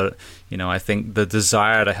sometimes. But, I think the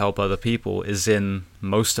desire to help other people is in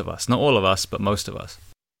most of us, not all of us, but most of us.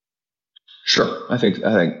 Sure. I think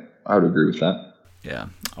I would agree with that. Yeah.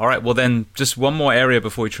 All right. Well, then just one more area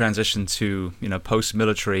before we transition to,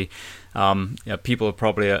 post-military. People are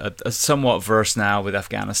probably somewhat versed now with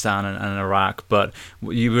Afghanistan and Iraq, but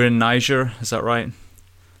you were in Niger, is that right?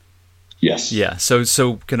 Yes. Yeah.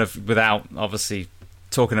 So kind of without obviously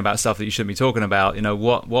talking about stuff that you shouldn't be talking about,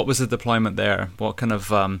 what was the deployment there? What kind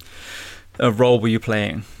of role were you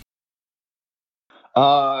playing?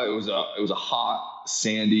 It was a hot,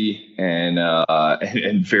 sandy,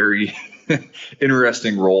 and very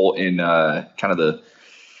interesting role in kind of the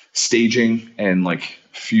staging and like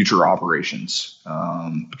future operations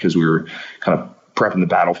because we were kind of prepping the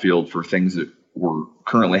battlefield for things that were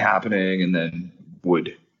currently happening and then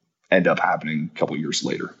would end up happening a couple years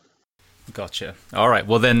later. Gotcha. All right.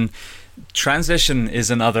 Well, then transition is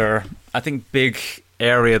another, I think, big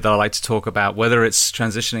area that I like to talk about, whether it's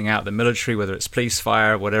transitioning out the military, whether it's police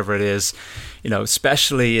fire, whatever it is,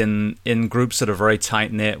 especially in groups that are very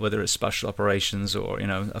tight knit, whether it's special operations or,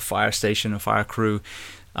 a fire station, a fire crew.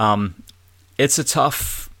 It's a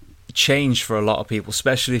tough change for a lot of people,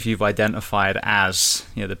 especially if you've identified as,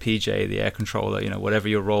 the PJ, the air controller, whatever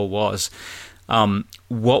your role was.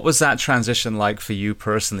 What was that transition like for you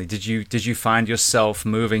personally? Did you find yourself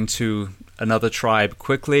moving to another tribe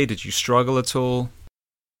quickly? Did you struggle at all?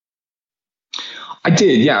 I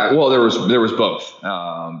did, yeah. Well, there was both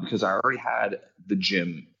because I already had the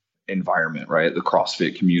gym environment, right, the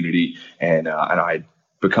CrossFit community, and I'd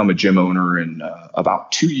become a gym owner in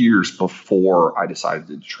about 2 years before I decided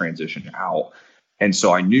to transition out, and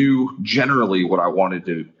so I knew generally what I wanted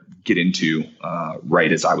to get into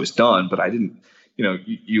right as I was done, but I didn't.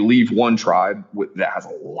 You leave one tribe that has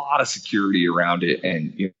a lot of security around it,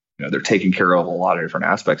 and they're taking care of a lot of different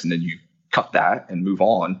aspects, and then you cut that and move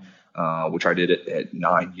on. Which I did at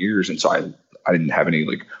 9 years. And so I didn't have any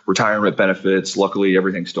like retirement benefits. Luckily,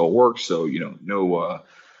 everything still works. So, no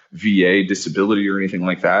VA disability or anything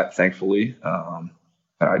like that, thankfully. And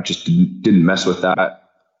I just didn't mess with that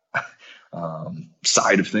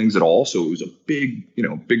side of things at all. So it was a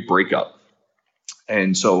big breakup.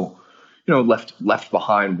 And so, left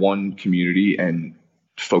behind one community and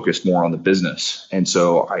focused more on the business. And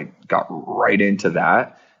so I got right into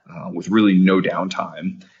that with really no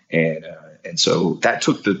downtime. And so that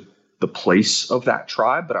took the place of that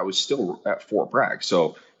tribe, but I was still at Fort Bragg.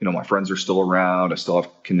 So, my friends are still around. I still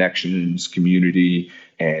have connections, community,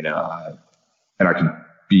 and I can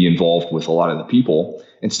be involved with a lot of the people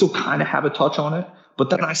and still kind of have a touch on it. But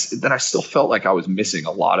then I still felt like I was missing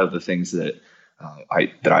a lot of the things that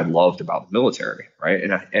I loved about the military. Right.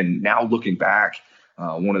 And now looking back,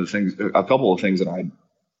 a couple of things that I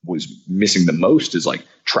was missing the most is like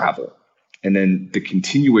travel. And then the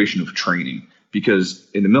continuation of training, because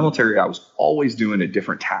in the military, I was always doing a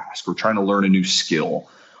different task or trying to learn a new skill,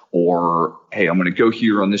 or, hey, I'm going to go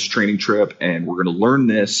here on this training trip and we're going to learn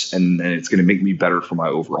this, and then it's going to make me better for my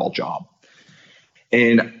overall job.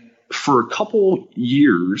 And for a couple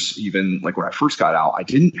years, even like when I first got out, I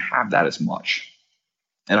didn't have that as much.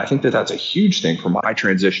 And I think that that's a huge thing for my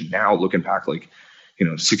transition now, looking back, like,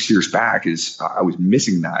 6 years back, is I was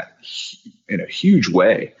missing that in a huge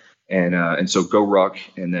way. And so GORUCK,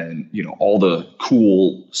 and then, all the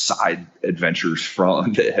cool side adventures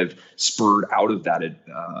from that have spurred out of that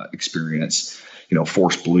experience,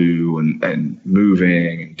 Force Blue and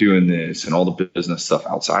moving and doing this and all the business stuff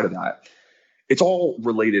outside of that. It's all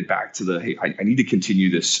related back to hey, I need to continue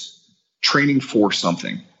this training for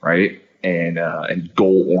something, right? And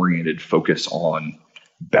goal-oriented focus on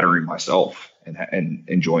bettering myself and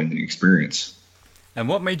enjoying the experience. And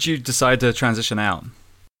what made you decide to transition out?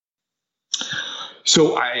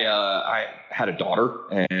 So I had a daughter,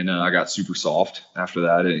 and I got super soft after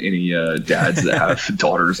that. Any dads that have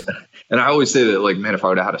daughters, and I always say that, like, man, if I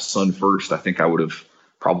would have had a son first, I think I would have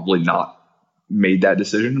probably not made that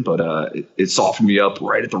decision. But it softened me up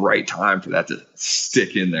right at the right time for that to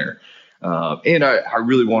stick in there. And I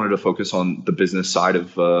really wanted to focus on the business side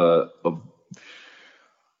of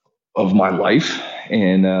my life,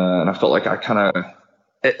 and I felt like I kind of,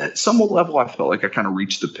 at some level, I felt like I kind of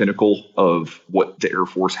reached the pinnacle of what the Air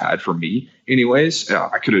Force had for me. Anyways,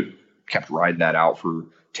 I could have kept riding that out for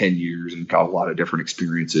 10 years and got a lot of different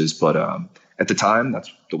experiences, but at the time,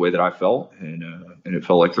 that's the way that I felt, and it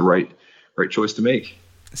felt like the right choice to make.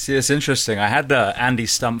 See, it's interesting. I had Andy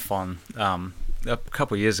Stumpf on a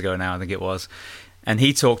couple of years ago now, I think it was. And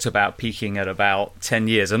he talked about peaking at about 10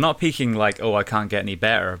 years. And not peaking like, oh, I can't get any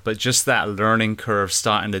better, but just that learning curve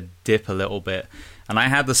starting to dip a little bit. And I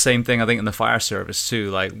had the same thing, I think, in the fire service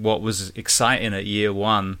too. Like, what was exciting at year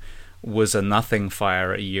 1 was a nothing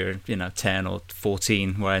fire at year 10 or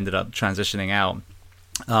 14, where I ended up transitioning out.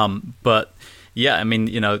 But yeah, I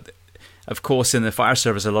mean, of course, in the fire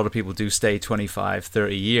service, a lot of people do stay 25,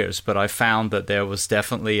 30 years. But I found that there was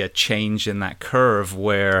definitely a change in that curve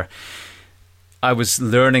where I was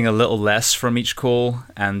learning a little less from each call,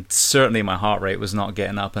 and certainly my heart rate was not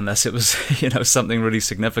getting up unless it was, something really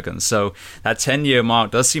significant. So that 10-year mark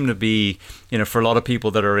does seem to be, for a lot of people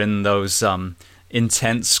that are in those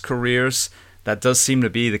intense careers, that does seem to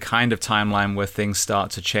be the kind of timeline where things start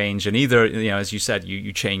to change. And either, as you said,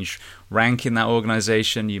 you change rank in that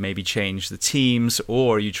organization, you maybe change the teams,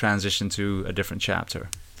 or you transition to a different chapter.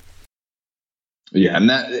 Yeah,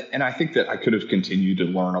 and I think that I could have continued to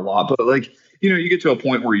learn a lot, but like, you get to a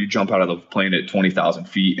point where you jump out of the plane at 20,000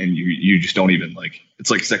 feet and you just don't even, like,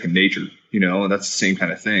 it's like second nature, and that's the same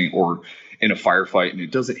kind of thing. Or in a firefight and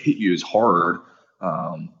it doesn't hit you as hard.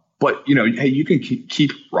 But hey, you can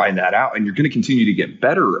keep riding that out, and you're going to continue to get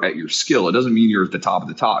better at your skill. It doesn't mean you're at the top of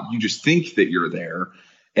the top. You just think that you're there,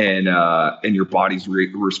 and your body's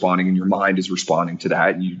responding and your mind is responding to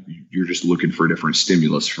that. And you're just looking for a different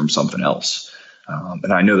stimulus from something else.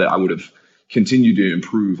 And I know that I would have continued to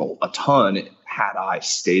improve a ton had I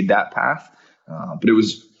stayed that path. But it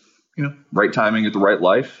was, right timing at the right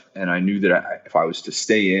life. And I knew that if I was to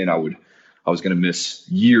stay in, I was going to miss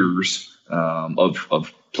years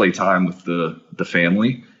of playtime with the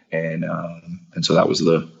family. And so that was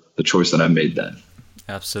the choice that I made then.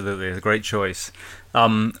 Absolutely. A great choice.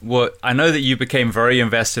 Well, I know that you became very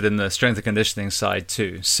invested in the strength and conditioning side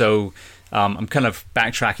too. So I'm kind of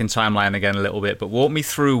backtracking timeline again a little bit, but walk me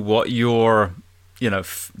through what your,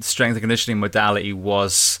 strength and conditioning modality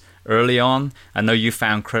was early on. I know you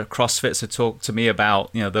found CrossFit, so talk to me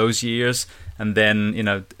about, those years. And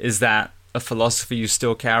then, is that a philosophy you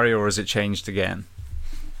still carry, or has it changed again?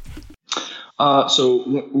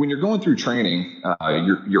 So when you're going through training,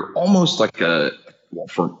 you're almost like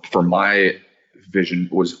for my vision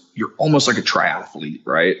you're almost like a triathlete,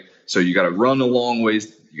 right? So you got to run a long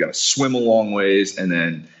ways, you got to swim a long ways, and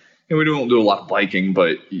then we don't do a lot of biking,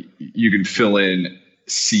 but you can fill in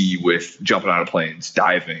C with jumping out of planes,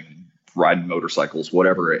 diving, riding motorcycles,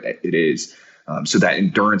 whatever it is. So that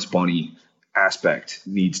endurance bunny aspect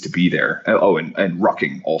needs to be there. Oh, and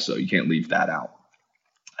rucking also, you can't leave that out.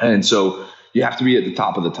 And so you have to be at the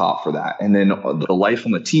top of the top for that. And then the life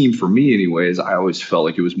on the team, for me anyways, I always felt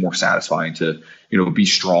like it was more satisfying to, be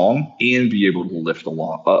strong and be able to lift a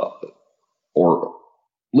lot,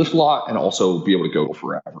 and also be able to go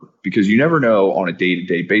forever, because you never know on a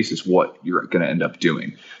day-to-day basis what you're going to end up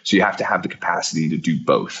doing. So you have to have the capacity to do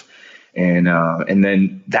both. And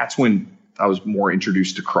then that's when I was more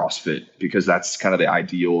introduced to CrossFit, because that's kind of the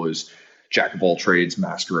ideal, is jack of all trades,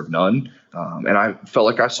 master of none. And I felt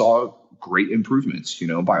like I saw great improvements.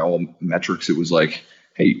 By all metrics, it was like,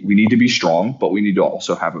 hey, we need to be strong, but we need to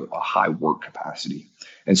also have a high work capacity.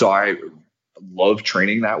 And so I love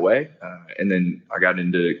training that way. And then I got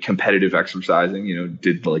into competitive exercising,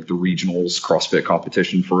 did like the regionals CrossFit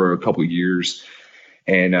competition for a couple of years.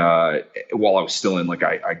 And while I was still in, like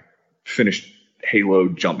I finished Halo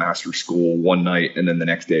Jump Master School one night, and then the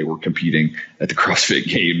next day we're competing at the CrossFit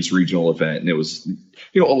Games regional event. And it was,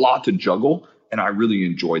 a lot to juggle. And I really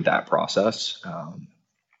enjoyed that process.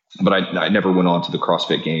 But I never went on to the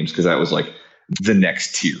CrossFit Games because that was like the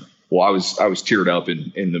next tier. Well, I was tiered up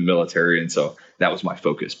in the military. And so that was my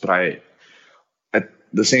focus. But I, at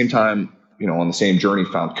the same time, on the same journey,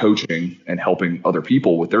 found coaching and helping other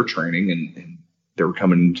people with their training, and they were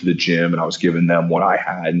coming into the gym and I was giving them what I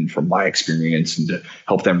had and from my experience and to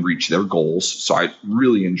help them reach their goals. So I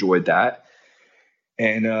really enjoyed that.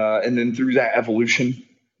 And then through that evolution,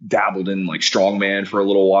 dabbled in like strongman for a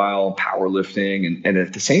little while, powerlifting. And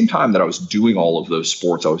at the same time that I was doing all of those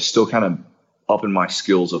sports, I was still kind of upping my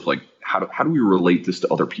skills of like, how do we relate this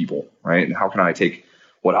to other people, right? And how can I take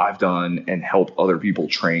what I've done and help other people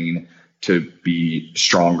train to be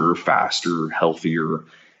stronger, faster, healthier,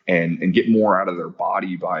 and get more out of their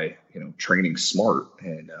body by, training smart.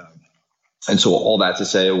 And so all that to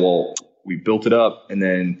say, well, we built it up and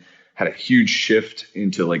then had a huge shift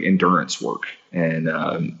into like endurance work and,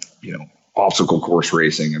 obstacle course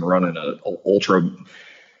racing and running a ultra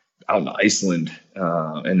out in Iceland,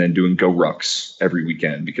 and then doing GORUCKs every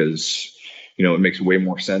weekend because, it makes way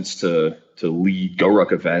more sense to lead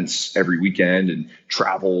GORUCK events every weekend and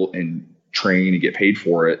travel and train and get paid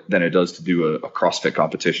for it than it does to do a CrossFit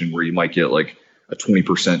competition where you might get like a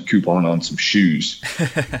 20% coupon on some shoes,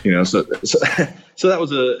 so that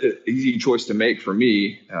was a easy choice to make for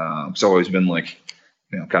me. So I've always been like,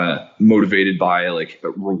 kind of motivated by like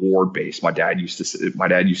a reward base. My dad used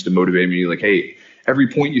to motivate me like, hey, every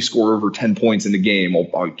point you score over 10 points in the game,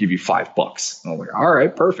 I'll give you $5. And I was like, all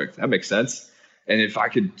right, perfect. That makes sense. And if I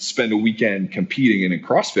could spend a weekend competing in a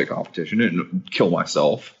CrossFit competition and kill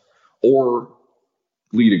myself, or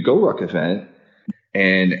lead a GORUCK event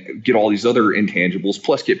and get all these other intangibles,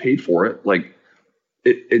 plus get paid for it, like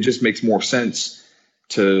it just makes more sense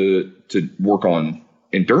to work on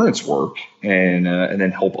endurance work and then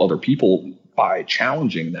help other people by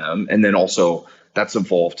challenging them. And then also that's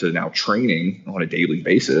evolved to now training on a daily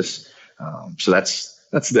basis. So that's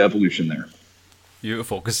the evolution there.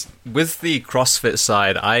 Beautiful. Because with the CrossFit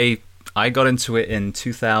side, I got into it in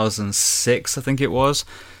 2006, I think it was.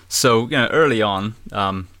 So, early on,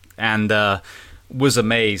 and was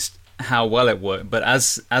amazed how well it worked. But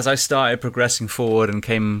as I started progressing forward and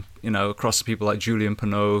came, across people like Julian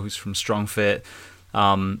Pinot, who's from StrongFit,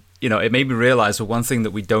 it made me realize that one thing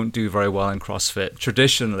that we don't do very well in CrossFit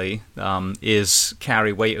traditionally is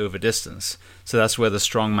carry weight over distance. So that's where the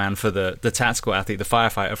strongman for the tactical athlete, the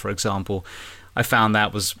firefighter, for example, I found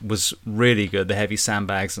that was really good. The heavy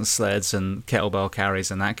sandbags and sleds and kettlebell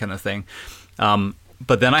carries and that kind of thing.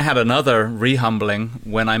 But then I had another rehumbling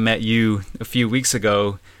when I met you a few weeks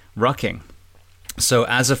ago, rucking. So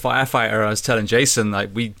as a firefighter, I was telling Jason, like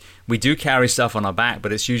we do carry stuff on our back,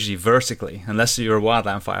 but it's usually vertically, unless you're a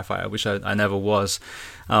wildland firefighter, which I never was.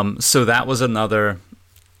 So that was another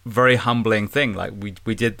very humbling thing. Like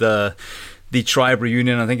we did the tribe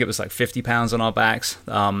reunion. I think it was like 50 pounds on our backs.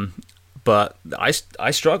 But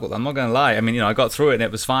I struggled. I'm not going to lie. I mean, I got through it and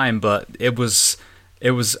it was fine, but it was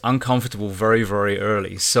uncomfortable very, very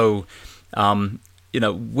early. So,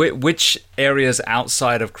 which areas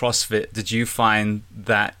outside of CrossFit did you find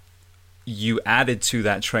that you added to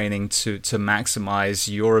that training to maximize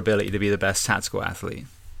your ability to be the best tactical athlete?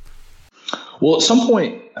 Well, at some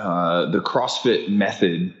point, the CrossFit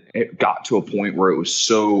method, it got to a point where it was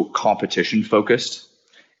so competition focused,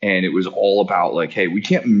 and it was all about like, hey, we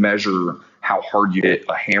can't measure how hard you hit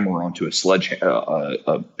a hammer onto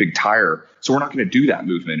a big tire, so we're not going to do that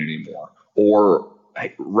movement anymore. Or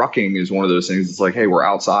hey, rucking is one of those things. It's like, hey, we're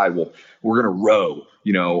outside. Well, we're going to row,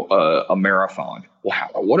 a marathon. Well,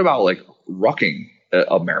 what about like rucking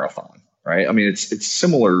a marathon, right? I mean, it's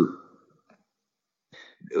similar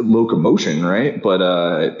locomotion, right?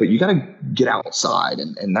 But you got to get outside,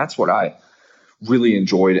 and that's what I really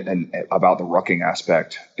enjoyed and about the rucking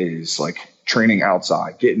aspect is like training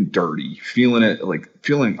outside, getting dirty, feeling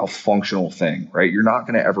a functional thing, right? You're not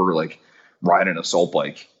going to ever like ride an assault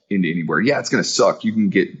bike into anywhere. Yeah, it's going to suck. You can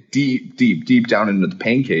get deep down into the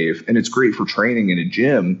pain cave, and it's great for training in a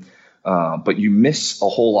gym. But you miss a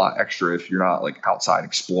whole lot extra if you're not like outside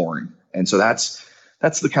exploring. And so that's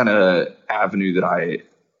the kind of avenue that I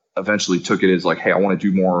eventually took it as like, hey, I want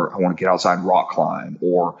to do more. I want to get outside and rock climb,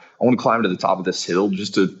 or I want to climb to the top of this hill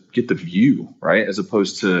just to get the view, right? As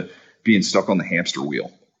opposed to being stuck on the hamster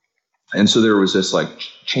wheel. And so there was this like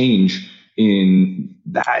change in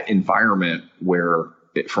that environment where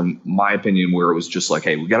from my opinion, where it was just like,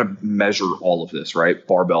 hey, we got to measure all of this, right?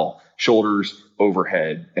 Barbell, shoulders,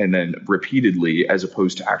 overhead, and then repeatedly, as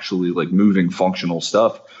opposed to actually like moving functional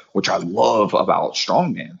stuff, which I love about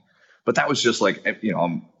strongman. But that was just like,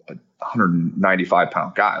 I'm a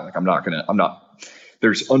 195-pound guy. Like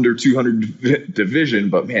there's under 200 division,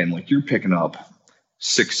 but man, like you're picking up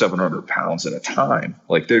 600-700 pounds at a time.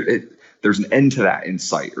 Like there's an end to that in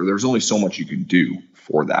sight, or there's only so much you can do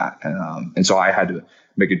for that. And so I had to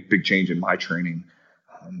make a big change in my training.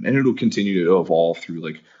 And it'll continue to evolve through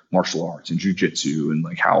like martial arts and jujitsu, and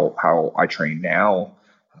like how I train now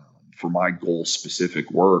for my goal specific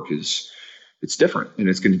work it's different, and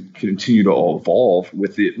it's going to continue to evolve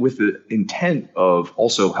with the intent of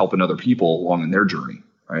also helping other people along in their journey,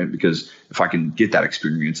 right? Because if I can get that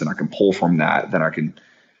experience and I can pull from that, then I can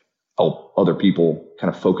help other people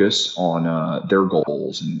kind of focus on their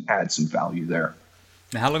goals and add some value there.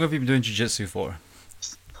 Now, how long have you been doing jiu-jitsu for?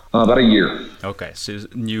 About a year. Okay, so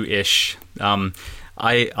new-ish.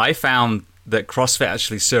 I found that CrossFit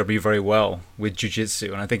actually served me very well with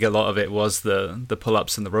jiu-jitsu, and I think a lot of it was the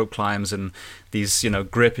pull-ups and the rope climbs and these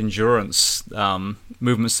grip endurance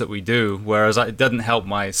movements that we do, whereas it doesn't help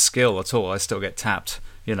my skill at all. I still get tapped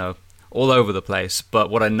all over the place. But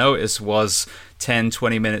what I noticed was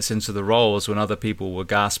 10-20 minutes into the rolls, when other people were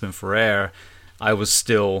gasping for air, I was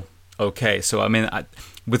still okay. So I mean,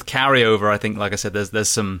 with carryover, I think, like I said,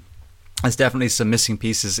 there's definitely some missing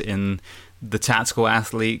pieces in the tactical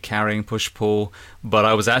athlete carrying push-pull, but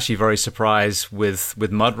I was actually very surprised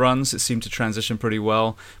with mud runs. It seemed to transition pretty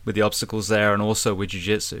well with the obstacles there, and also with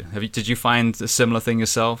jiu-jitsu. Did you find a similar thing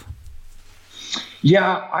yourself?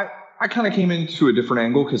 Yeah, I kind of came into a different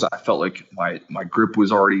angle because I felt like my grip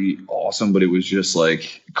was already awesome, but it was just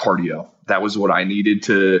like cardio. That was what I needed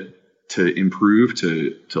to improve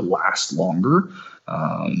to last longer.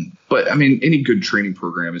 But I mean, any good training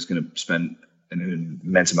program is going to spend an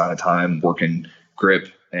immense amount of time working grips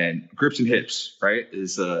and hips, right?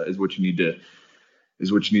 Is what you need to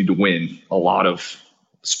win a lot of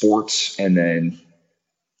sports, and then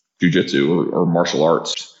jiu-jitsu or martial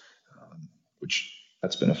arts, which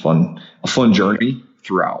that's been a fun journey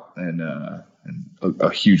throughout, and a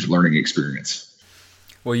huge learning experience.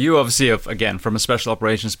 Well, you obviously have, again, from a special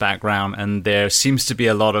operations background, and there seems to be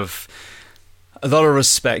a lot of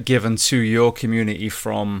respect given to your community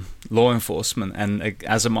from law enforcement. And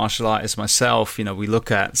as a martial artist myself, we look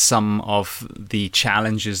at some of the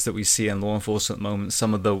challenges that we see in law enforcement at the moment,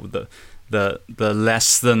 some of the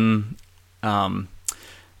less than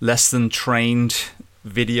trained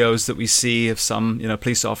videos that we see of some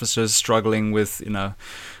police officers struggling with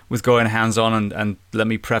going hands on, and let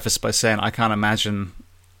me preface by saying I can't imagine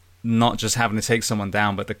not just having to take someone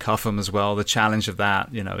down, but to cuff them as well. The challenge of that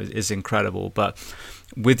is incredible. But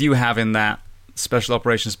with you having that special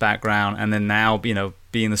operations background, and then now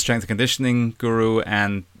being the strength and conditioning guru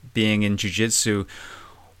and being in jiu-jitsu,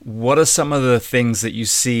 what are some of the things that you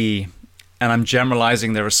see? And I'm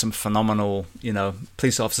generalizing, there are some phenomenal,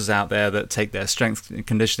 police officers out there that take their strength and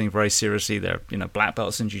conditioning very seriously. They're, black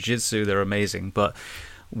belts in jiu-jitsu. They're amazing. But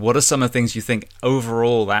what are some of the things you think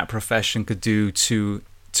overall that profession could do to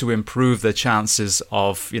improve the chances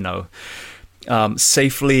of,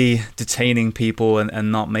 safely detaining people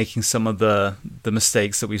and not making some of the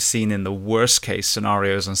mistakes that we've seen in the worst case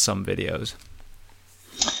scenarios on some videos?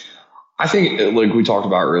 I think, like we talked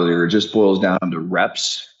about earlier, it just boils down to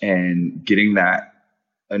reps and getting that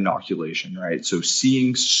inoculation, right? So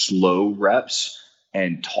seeing slow reps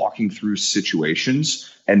and talking through situations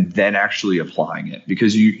and then actually applying it,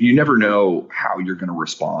 because you never know how you're going to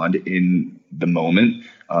respond in the moment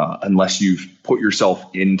unless you've put yourself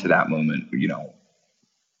into that moment,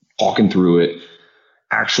 talking through it,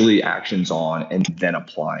 actually actions on, and then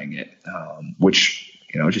applying it, which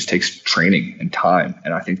it just takes training and time.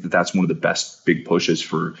 And I think that that's one of the best big pushes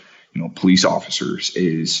for, police officers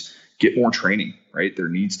is get more training, right? There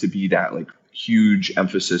needs to be that like huge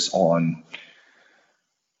emphasis on,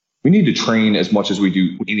 we need to train as much as we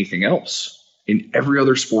do anything else. In every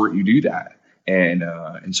other sport, you do that. And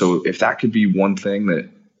so if that could be one thing that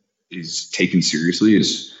is taken seriously,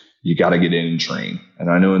 is you got to get in and train. And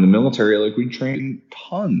I know in the military, like we train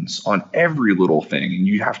tons on every little thing, and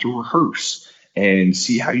you have to rehearse and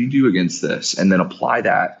see how you do against this, and then apply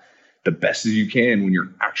that the best as you can when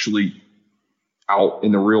you're actually out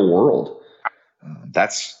in the real world.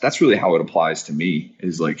 That's really how it applies to me,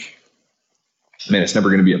 is like man, it's never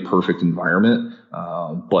going to be a perfect environment.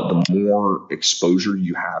 But the more exposure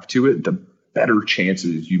you have to it, the better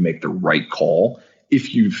chances you make the right call.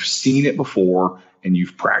 If you've seen it before and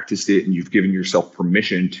you've practiced it and you've given yourself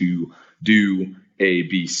permission to do A,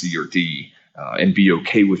 B, C, or D, and be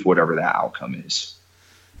okay with whatever that outcome is.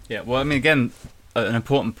 Yeah, well, I mean, again, an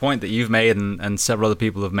important point that you've made and several other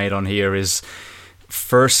people have made on here is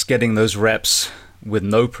first getting those reps with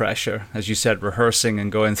no pressure, as you said, rehearsing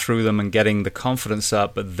and going through them and getting the confidence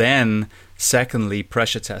up, but then secondly,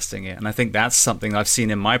 pressure testing it. And I think that's something I've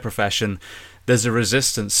seen in my profession. There's a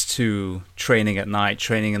resistance to training at night,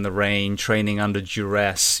 training in the rain, training under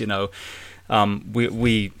duress.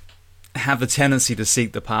 We have the tendency to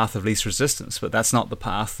seek the path of least resistance, but that's not the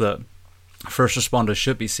path that first responders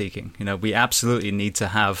should be seeking. We absolutely need to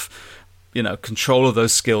have control of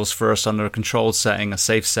those skills first under a controlled setting, a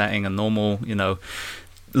safe setting, a normal,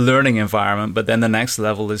 learning environment. But then the next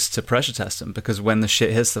level is to pressure test them, because when the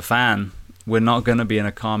shit hits the fan, we're not going to be in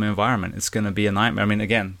a calm environment. It's going to be a nightmare. I mean,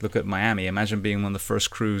 again, look at Miami. Imagine being one of the first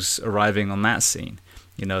crews arriving on that scene.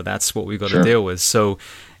 That's what we've got to deal with. So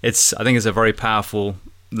I think it's a very powerful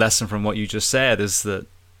lesson from what you just said, is that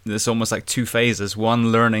it's almost like two phases.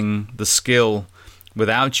 One, learning the skill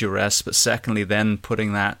without duress, but secondly, then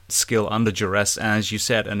putting that skill under duress, as you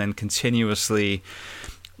said, and then continuously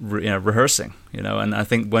rehearsing. And I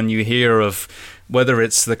think when you hear of whether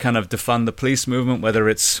it's the kind of defund the police movement, whether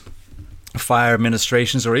it's fire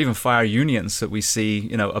administrations or even fire unions that we see,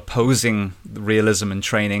 opposing realism in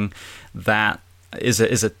training, that is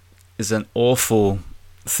an awful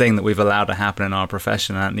thing that we've allowed to happen in our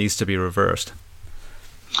profession, and that needs to be reversed.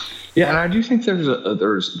 Yeah, and I do think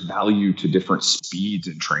there's value to different speeds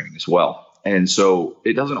in training as well. And so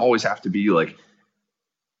it doesn't always have to be like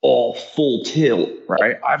all full tilt,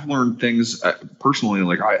 right? I've learned things personally,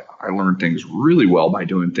 like I learned things really well by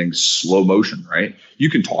doing things slow motion, right? You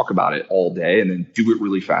can talk about it all day and then do it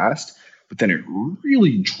really fast, but then it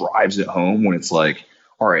really drives it home when it's like,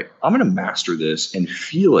 all right, I'm going to master this and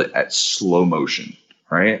feel it at slow motion,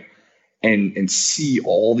 right? And see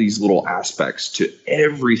all these little aspects to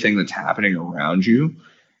everything that's happening around you.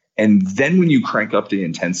 And then when you crank up the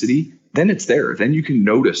intensity, then it's there. Then you can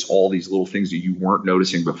notice all these little things that you weren't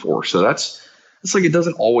noticing before. So it's like, it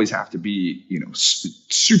doesn't always have to be,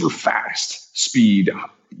 super fast speed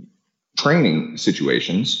training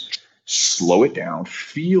situations. Slow it down,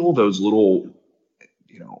 feel those little,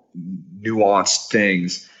 nuanced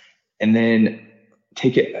things, and then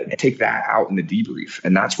take that out in the debrief,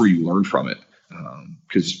 and that's where you learn from it.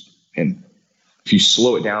 And if you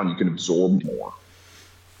slow it down, you can absorb more.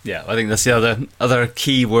 Yeah, I think that's the other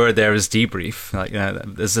key word there is debrief. Like,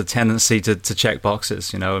 there's a tendency to check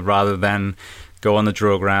boxes, rather than go on the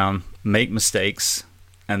drill ground, make mistakes,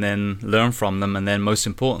 and then learn from them, and then most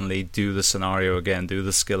importantly, do the scenario again, do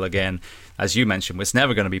the skill again. As you mentioned, it's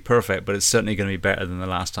never going to be perfect, but it's certainly going to be better than the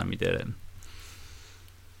last time you did it.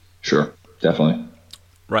 Sure, definitely.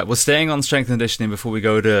 Right, well, staying on strength and conditioning before we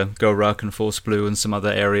go to GORUCK and Force Blue and some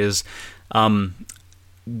other areas,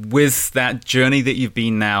 with that journey that you've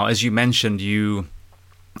been now, as you mentioned, we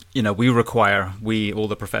all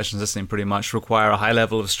the professionals listening pretty much require a high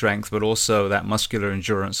level of strength, but also that muscular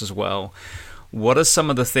endurance as well. What are some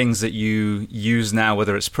of the things that you use now,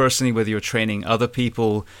 whether it's personally, whether you're training other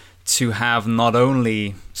people, to have not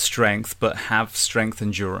only strength, but have strength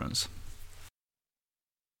endurance?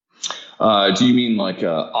 Do you mean like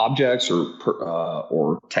objects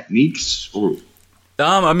or techniques? Or?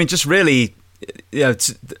 I mean, just really,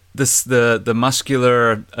 the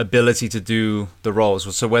muscular ability to do the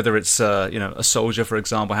roles. So whether it's a soldier, for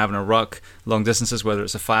example, having a ruck long distances, whether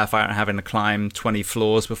it's a firefighter having to climb 20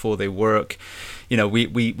 floors before they work,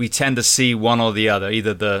 we tend to see one or the other,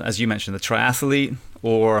 either as you mentioned, the triathlete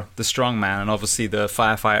or the strongman, and obviously the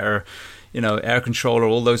firefighter, air controller,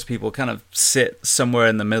 all those people kind of sit somewhere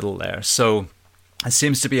in the middle there. So it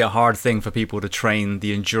seems to be a hard thing for people to train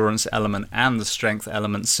the endurance element and the strength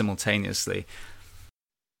element simultaneously.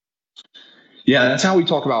 Yeah, that's how we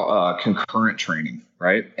talk about concurrent training,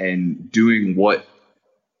 right? And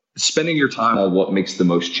spending your time on what makes the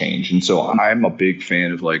most change. And so I'm a big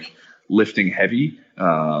fan of like lifting heavy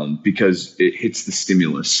because it hits the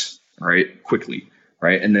stimulus, right, quickly.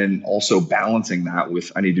 Right. And then also balancing that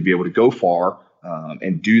with, I need to be able to go far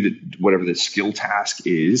and do whatever the skill task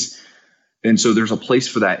is. And so there's a place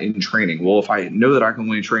for that in training. Well, if I know that I can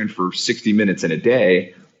only train for 60 minutes in a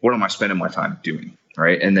day, what am I spending my time doing?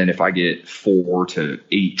 Right. And then if I get 4 to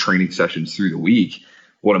 8 training sessions through the week,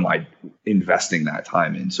 what am I investing that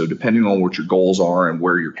time in? So depending on what your goals are and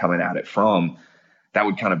where you're coming at it from, that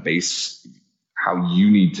would kind of base how you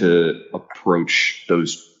need to approach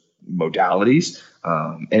those modalities.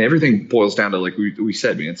 And everything boils down to, like we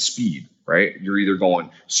said, man, speed, right? You're either going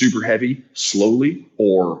super heavy, slowly,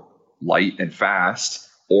 or light and fast,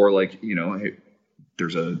 or like,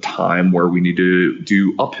 there's a time where we need to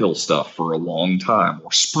do uphill stuff for a long time,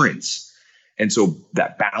 or sprints. And so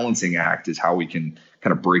that balancing act is how we can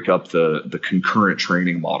kind of break up the concurrent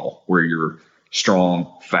training model, where you're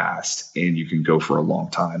strong, fast, and you can go for a long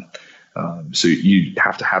time. So you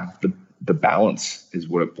have to have the balance is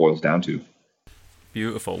what it boils down to.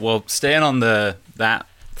 Beautiful. Well, staying on that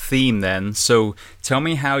theme then, so tell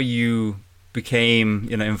me how you became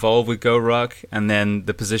involved with GORUCK, and then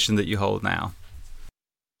the position that you hold now.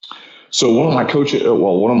 So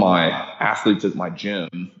one of my athletes at my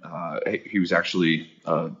gym, he was actually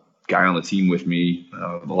a guy on the team with me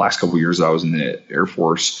the last couple of years I was in the Air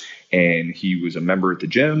Force, and he was a member at the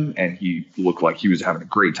gym, and he looked like he was having a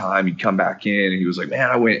great time. He'd come back in and he was like, man,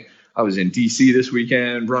 I was in DC this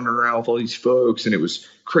weekend running around with all these folks, and it was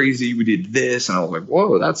crazy. We did this. And I was like,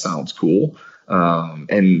 whoa, that sounds cool.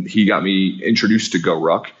 And he got me introduced to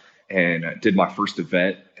GORUCK, and I did my first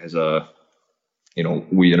event as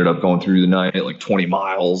we ended up going through the night at like 20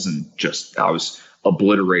 miles, and I was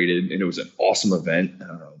obliterated, and it was an awesome event.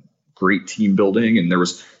 Great team building, and there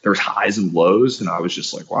was highs and lows, and I was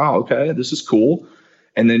just like, wow, okay, this is cool.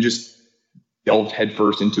 And then just delved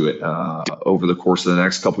headfirst into it over the course of the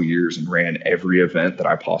next couple of years, and ran every event that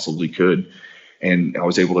I possibly could. And I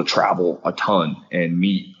was able to travel a ton and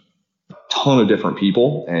meet a ton of different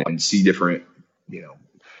people and see different,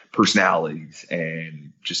 personalities,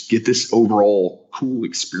 and just get this overall cool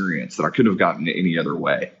experience that I couldn't have gotten any other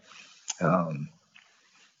way. And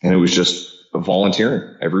it was just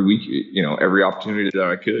volunteering every week, every opportunity that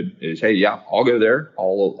I could is, hey, yeah, I'll go there.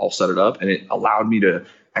 I'll set it up. And it allowed me to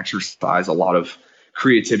exercise a lot of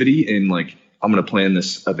creativity in, like, I'm going to plan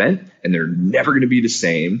this event, and they're never going to be the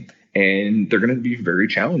same, and they're going to be very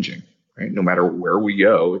challenging, right? No matter where we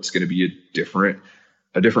go, it's going to be a different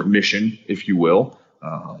mission, if you will.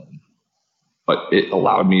 But it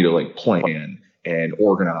allowed me to, like, plan and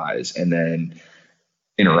organize and then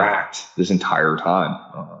interact this entire time.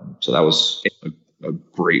 So that was a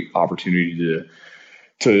great opportunity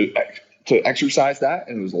to exercise that,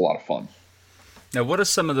 and it was a lot of fun. Now, what are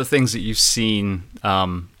some of the things that you've seen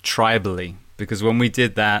tribally? Because when we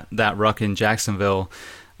did that ruck in Jacksonville,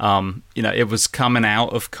 it was coming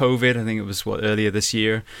out of COVID. I think it was earlier this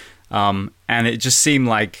year, and it just seemed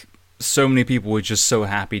like so many people were just so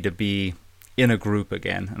happy to be in a group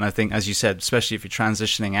again. And I think, as you said, especially if you're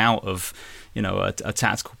transitioning out of a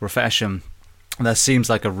tactical profession, that seems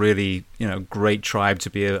like a really great tribe to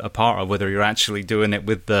be a part of, whether you're actually doing it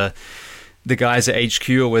with the guys at HQ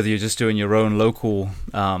or whether you're just doing your own local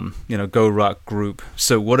GORUCK group.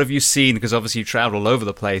 So what have you seen, because obviously you travel all over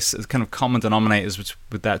the place, as kind of common denominators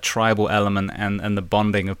with that tribal element and the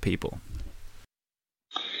bonding of people?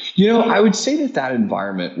 I would say that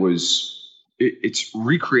environment it's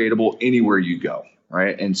recreatable anywhere you go,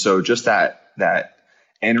 right? And so just that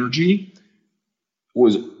energy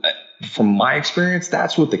was, from my experience,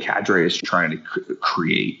 that's what the cadre is trying to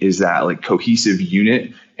create, is that, like, cohesive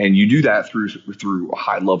unit. And you do that through a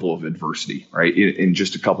high level of adversity, right? In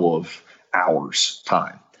just a couple of hours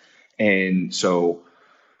time. And so,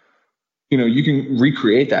 you can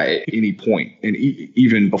recreate that at any point, and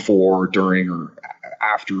even before, during, or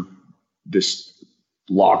after this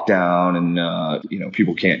lockdown, and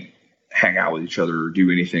people can't hang out with each other or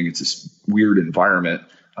do anything. It's this weird environment.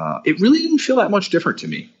 It really didn't feel that much different to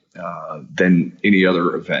me than any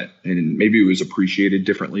other event, and maybe it was appreciated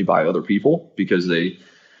differently by other people because they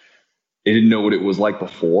didn't know what it was like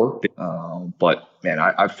before. But man,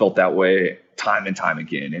 I felt that way time and time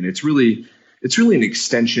again, and it's really an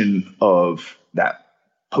extension of that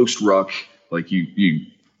post-ruck. Like, you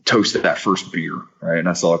toasted that first beer, right? And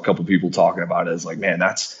I saw a couple people talking about it as, like, man,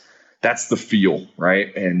 that's the feel,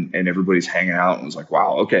 right? And everybody's hanging out, and was like,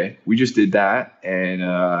 wow, okay, we just did that, and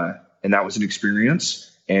that was an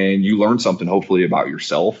experience, and you learned something hopefully about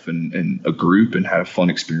yourself and a group, and had a fun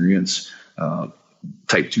experience.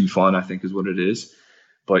 Type 2 fun, I think, is what it is.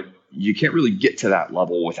 But you can't really get to that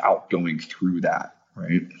level without going through that,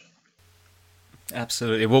 right?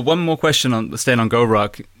 Absolutely. Well, one more question on staying on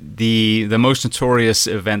GORUCK. The most notorious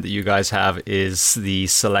event that you guys have is the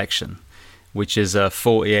selection, which is a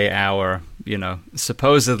 48-hour,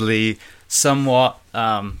 supposedly somewhat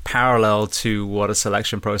parallel to what a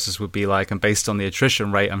selection process would be like. And based on the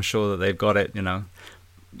attrition rate, I'm sure that they've got it,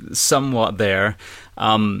 somewhat there.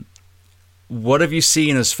 What have you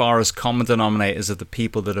seen as far as common denominators of the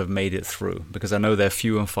people that have made it through? Because I know they're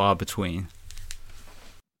few and far between.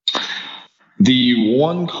 The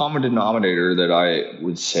one common denominator that I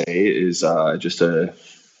would say is just a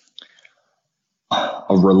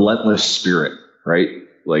relentless spirit, right?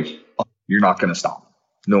 Like you're not going to stop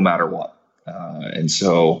no matter what. And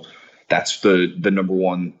so that's the number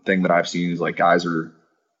one thing that I've seen is like guys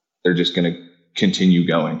they're just going to continue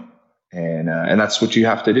going. And that's what you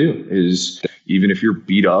have to do is even if you're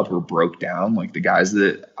beat up or broke down, like the guys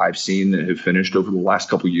that I've seen that have finished over the last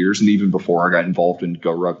couple of years, and even before I got involved in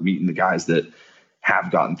GORUCK, meeting the guys that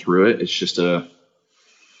have gotten through it, it's just a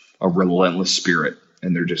relentless spirit.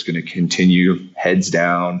 And they're just going to continue heads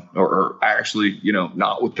down or actually,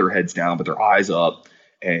 not with their heads down, but their eyes up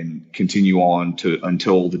and continue on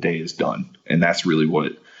until the day is done. And that's really what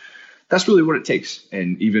it takes.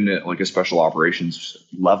 And even at like a special operations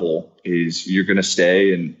level is you're going to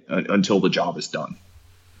stay and until the job is done.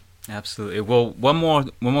 Absolutely. Well, one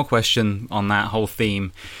more question on that whole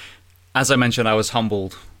theme. As I mentioned, I was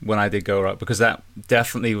humbled when I did GORUCK because that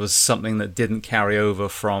definitely was something that didn't carry over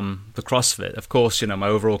from the CrossFit. Of course, my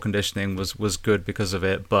overall conditioning was good because of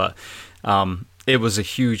it, but it was a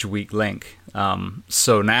huge weak link.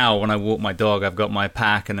 So now when I walk my dog, I've got my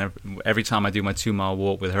pack, and every time I do my 2-mile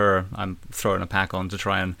walk with her, I'm throwing a pack on to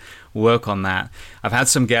try and work on that. I've had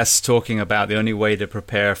some guests talking about the only way to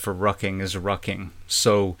prepare for rucking is rucking.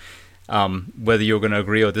 So whether you're going to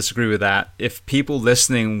agree or disagree with that, if people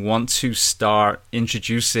listening want to start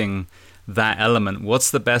introducing that element,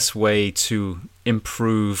 what's the best way to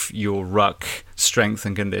improve your ruck strength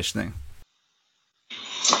and conditioning?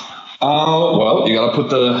 Well, you gotta put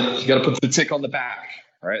the tick on the back,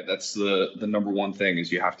 right? That's the number one thing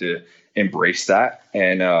is you have to embrace that.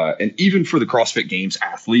 And even for the CrossFit Games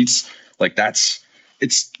athletes, like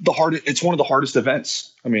it's one of the hardest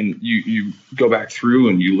events. I mean, you go back through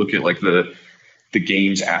and you look at like the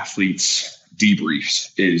Games athletes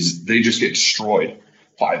debriefs is they just get destroyed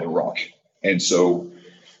by the ruck. And so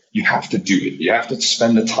you have to do it. You have to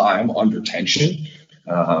spend the time under tension,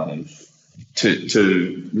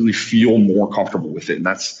 to really feel more comfortable with it. And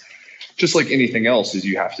that's just like anything else is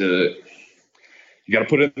you got to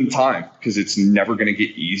put it in time because it's never going to get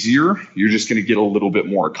easier. You're just going to get a little bit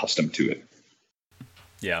more accustomed to it.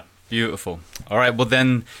 Yeah. Beautiful. All right. Well,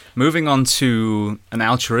 then moving on to an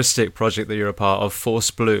altruistic project that you're a part of,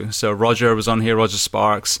 Force Blue. So Roger was on here, Roger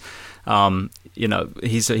Sparks.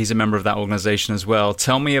 He's a member of that organization as well.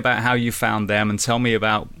 Tell me about how you found them and tell me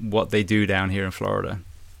about what they do down here in Florida.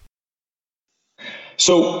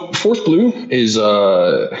 So Force Blue is it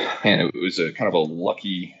was a kind of a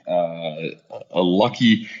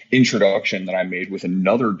lucky introduction that I made with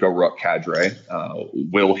another GORUCK cadre,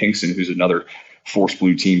 Will Hinkson, who's another Force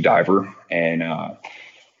Blue team diver. And I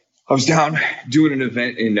was down doing an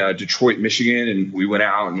event in Detroit, Michigan, and we went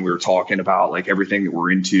out and we were talking about like everything that we're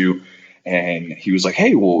into. And he was like,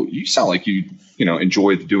 "Hey, well, you sound like you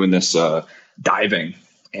enjoy doing this diving,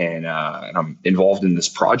 and I'm involved in this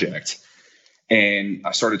project." And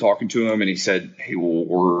I started talking to him and he said, "Hey, well,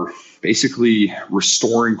 we're basically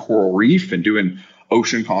restoring coral reef and doing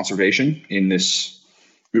ocean conservation in this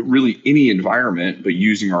really any environment, but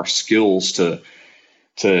using our skills to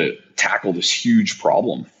tackle this huge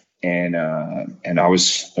problem." And I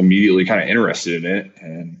was immediately kind of interested in it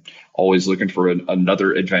and always looking for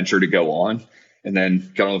another adventure to go on. And then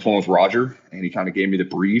got on the phone with Roger and he kind of gave me the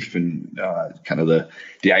brief and kind of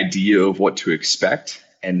the idea of what to expect.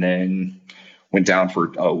 And then went down for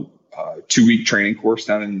a 2-week training course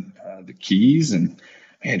down in the Keys and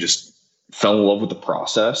just fell in love with the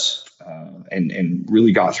process and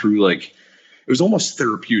really got through like it was almost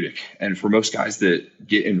therapeutic. And for most guys that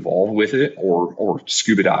get involved with it or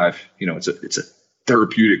scuba dive, it's a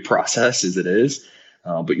therapeutic process as it is,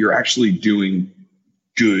 but you're actually doing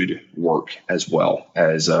good work as well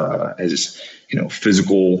as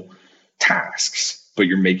physical tasks, but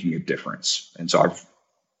you're making a difference. And so I've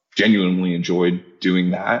genuinely enjoyed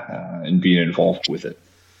doing that and being involved with it.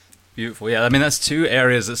 Beautiful. Yeah, I mean, that's two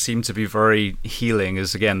areas that seem to be very healing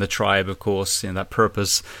is, again, the tribe, of course, that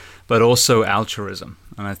purpose, but also altruism.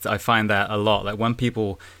 And I find that a lot. Like when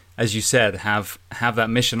people, as you said, have that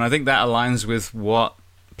mission, I think that aligns with what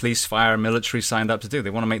police, fire, and military signed up to do. They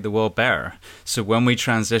want to make the world better. So when we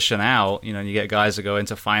transition out, you get guys that go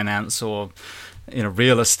into finance or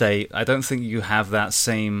real estate, I don't think you have that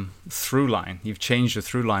same through line. You've changed your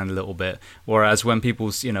through line a little bit. Whereas when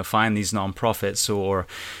people, find these nonprofits or,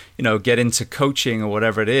 get into coaching or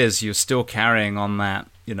whatever it is, you're still carrying on that,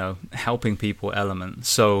 helping people element.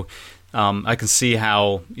 So I can see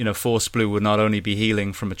how, Force Blue would not only be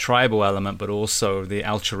healing from a tribal element, but also the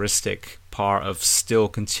altruistic part of still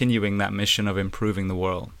continuing that mission of improving the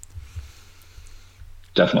world.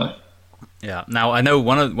 Definitely. Yeah. Now I know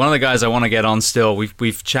one of the guys I want to get on still.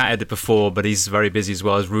 We've chatted before, but he's very busy as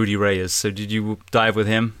well. Is Rudy Reyes. So did you dive with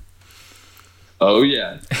him? Oh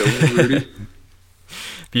yeah, totally Rudy.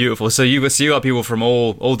 Beautiful. So you got people from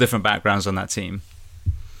all different backgrounds on that team.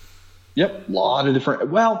 Yep, a lot of different.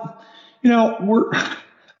 Well, we're a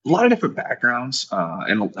lot of different backgrounds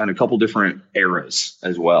and a couple different eras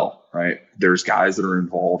as well, right? There's guys that are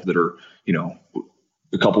involved that are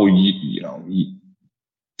a couple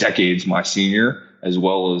decades my senior, as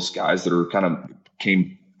well as guys that are kind of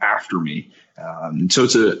came after me. And so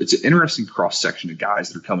it's an interesting cross section of guys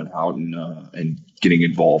that are coming out and getting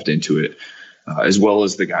involved into it, as well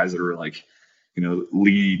as the guys that are like,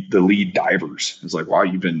 lead divers. It's like, wow,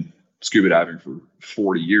 you've been scuba diving for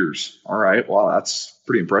 40 years. All right, well, that's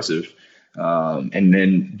pretty impressive. And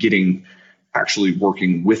then actually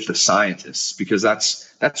working with the scientists, because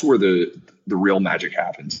that's where the real magic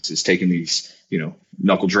happens, is taking these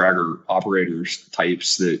knuckle dragger operators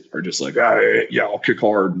types that are just like, yeah, I'll kick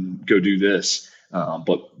hard and go do this,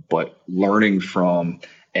 but learning from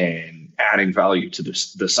and adding value to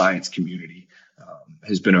the science community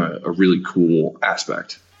has been a really cool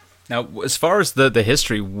aspect. Now, as far as the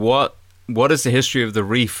history, what is the history of the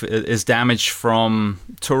reef? Is damage from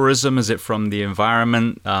tourism? Is it from the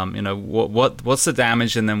environment? What's the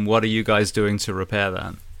damage, and then what are you guys doing to repair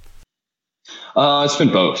that? It's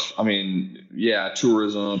been both. I mean, yeah,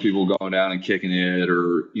 tourism, people going down and kicking it,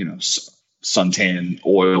 or suntan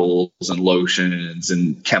oils and lotions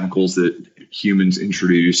and chemicals that humans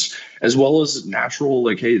introduce, as well as natural,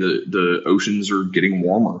 like, hey, the oceans are getting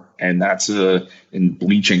warmer, and that's in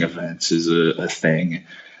bleaching events is a thing.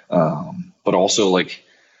 But also, like,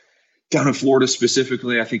 down in Florida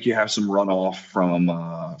specifically, I think you have some runoff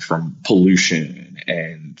from pollution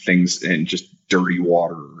and things, and just dirty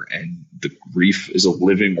water, and the reef is a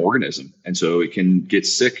living organism, and so it can get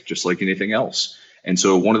sick just like anything else. And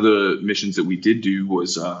so one of the missions that we did do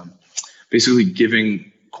was basically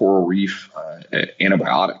giving coral reef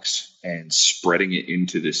antibiotics and spreading it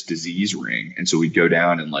into this disease ring. And so we'd go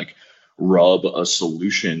down and like rub a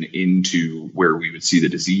solution into where we would see the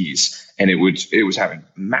disease, and it was having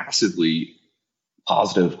massively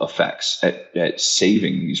positive effects at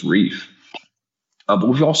saving these reef. But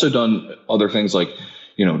we've also done other things like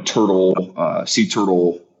sea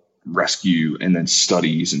turtle rescue, and then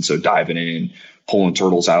studies. And so diving in, pulling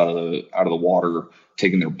turtles out of the water,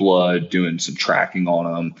 taking their blood, doing some tracking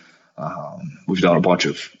on them. We've done a bunch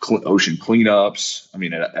of ocean cleanups. I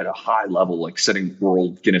mean, at a high level, like setting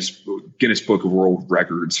Guinness Book of World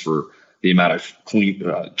Records for the amount of clean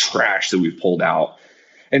trash that we've pulled out,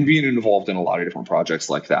 and being involved in a lot of different projects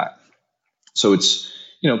like that. So it's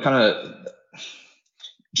kind of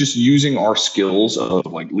just using our skills of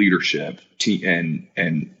like leadership and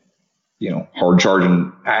hard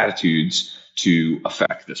charging attitudes to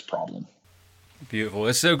affect this problem. Beautiful.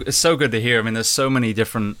 It's so good to hear. I mean, there's so many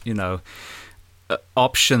different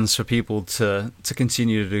options for people to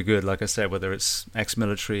continue to do good. Like I said, whether it's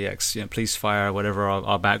ex-military, police, fire, whatever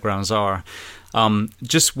our backgrounds are.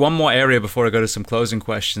 Just one more area before I go to some closing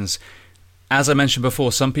questions. As I mentioned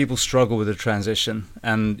before, some people struggle with the transition,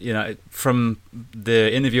 and from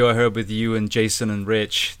the interview I heard with you and Jason and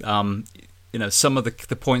Rich, some of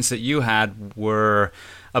the points that you had were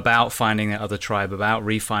about finding that other tribe, about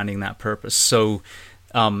refinding that purpose. So,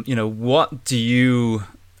 what do you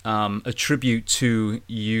attribute to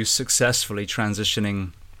you successfully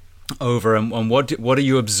transitioning over, and what are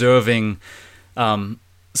you observing?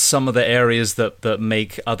 Some of the areas that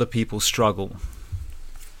make other people struggle.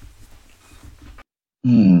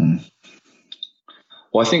 Well,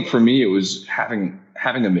 I think for me, it was having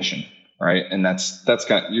a mission, right? And that's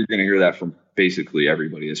kind of, you're going to hear that from basically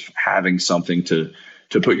everybody, is having something to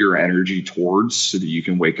put your energy towards, so that you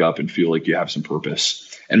can wake up and feel like you have some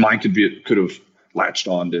purpose. And mine could have latched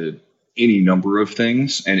on to any number of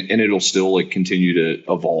things, and it'll still like continue to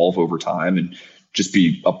evolve over time and just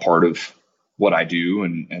be a part of what I do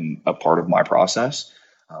and a part of my process.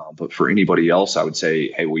 But for anybody else, I would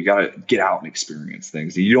say, hey, we got to get out and experience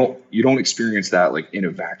things. You don't experience that like in a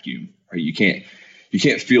vacuum, right? You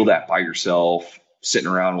can't feel that by yourself, sitting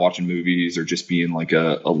around watching movies, or just being like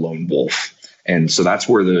a lone wolf. And so that's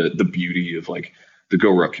where the beauty of like the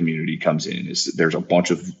GORUCK community comes in, is there's a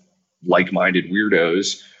bunch of like-minded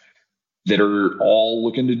weirdos that are all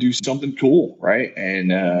looking to do something cool, right?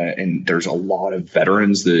 And there's a lot of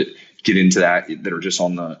veterans that get into that are just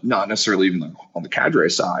on the, not necessarily even on the cadre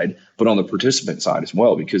side, but on the participant side as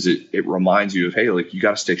well, because it reminds you of, hey, like, you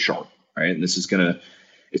got to stay sharp, right? And this is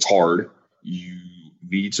it's hard. You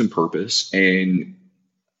need some purpose, and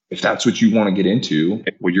if that's what you want to get into,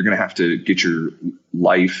 well, you're going to have to get your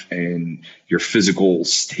life and your physical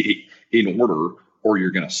state in order, or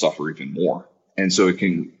you're going to suffer even more. And so it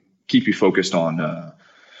can keep you focused on a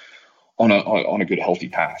good, healthy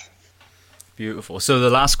path. Beautiful. So the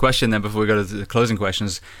last question then, before we go to the closing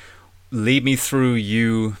questions, lead me through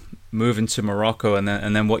you moving to Morocco and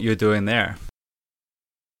then what you're doing there.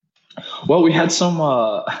 Well, we had some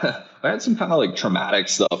kind of like traumatic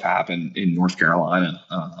stuff happen in North Carolina.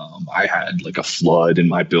 I had like a flood in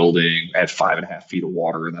my building. I had 5.5 feet of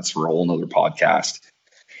water, and that's for a whole nother podcast.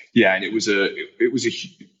 Yeah, and it was a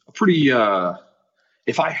pretty.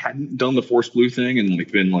 If I hadn't done the Force Blue thing and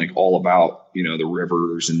like been like all about, you know, the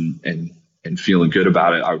rivers and feeling good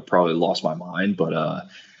about it, I would probably lost my mind. But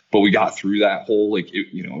we got through that whole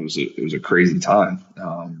it was a crazy time.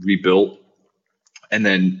 Rebuilt, and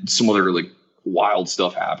then some other like wild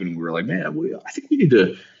stuff happened. We were like, man, I think we need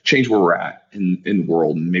to change where we're at in the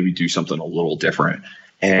world and maybe do something a little different.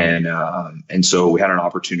 And so we had an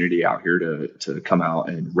opportunity out here to come out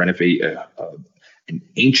and renovate an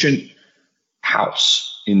ancient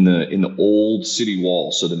house in the old city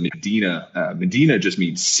wall. So the Medina just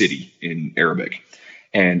means city in Arabic.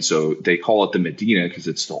 And so they call it the Medina because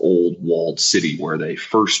it's the old walled city where they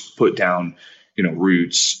first put down, you know,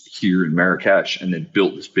 roots here in Marrakesh and then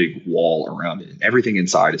built this big wall around it. And everything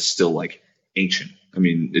inside is still like ancient. I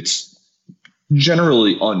mean, it's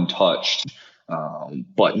generally untouched,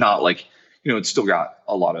 but not like, you know, it's still got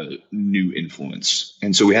a lot of new influence.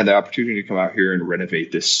 And so we had the opportunity to come out here and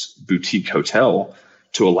renovate this boutique hotel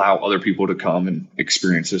to allow other people to come and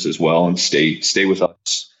experience this as well and stay with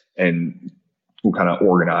us. And we'll kind of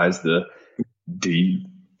organize the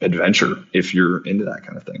adventure if you're into that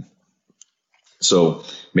kind of thing. So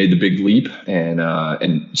made the big leap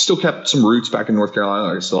and still kept some roots back in North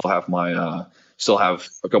Carolina. I still have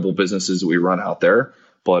a couple of businesses that we run out there,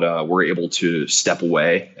 but we're able to step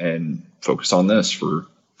away and focus on this for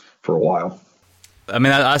a while. I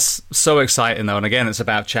mean, that's so exciting though. And again, it's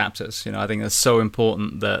about chapters. You know, I think it's so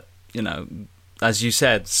important that, you know, as you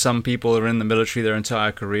said, some people are in the military their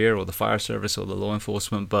entire career or the fire service or the law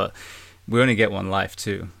enforcement, but we only get one life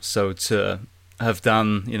too. So to have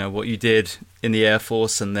done, you know, what you did in the Air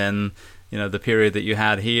Force and then, you know, the period that you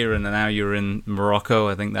had here and now you're in Morocco,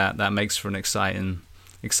 I think that makes for an exciting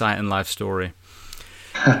life story.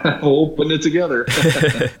 We'll put it together.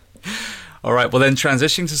 All right. Well, then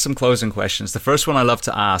transitioning to some closing questions. The first one I love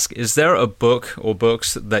to ask, is there a book or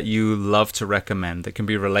books that you love to recommend that can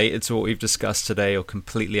be related to what we've discussed today or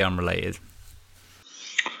completely unrelated?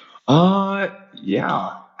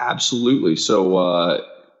 Yeah, absolutely. So,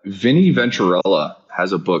 Vinnie Venturella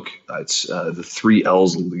has a book. It's the 3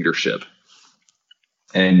 L's of Leadership.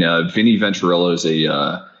 And Vinnie Venturella is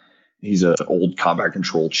he's an old combat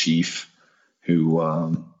control chief who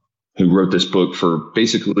wrote this book for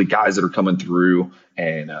basically guys that are coming through,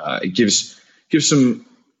 and it gives some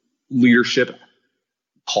leadership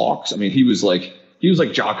talks. I mean, he was like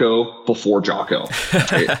Jocko before Jocko.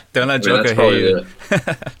 Right? Don't let Jocko hate you.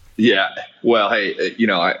 Yeah. Well, hey, you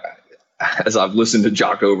know, as I've listened to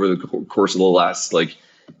Jocko over the course of the last like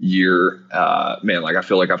year, man, like I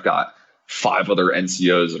feel like I've got 5 other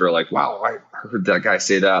NCOs that are like, wow, I heard that guy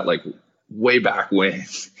say that like way back when.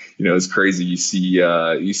 You know, it's crazy. You see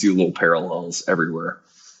little parallels everywhere.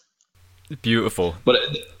 Beautiful. But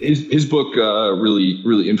his book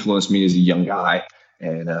really influenced me as a young guy,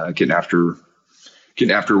 and getting after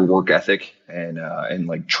work ethic and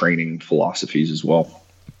like training philosophies as well.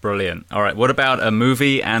 Brilliant. All right. What about a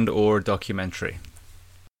movie and or documentary?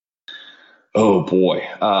 Oh boy.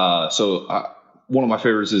 So one of my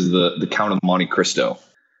favorites is the Count of Monte Cristo,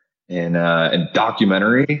 and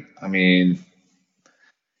documentary. I mean,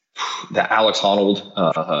 the Alex Honnold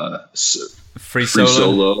Free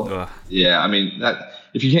Solo. Yeah, I mean that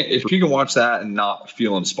if you can watch that and not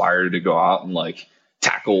feel inspired to go out and like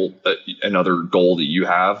tackle another goal that you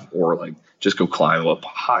have, or like just go climb up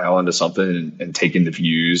high onto something and take in the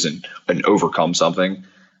views and overcome something,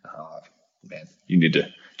 man, you need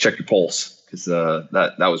to check your pulse, because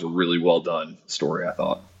that was a really well done story, I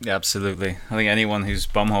thought. Yeah, absolutely. I think anyone whose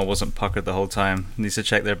bumhole wasn't puckered the whole time needs to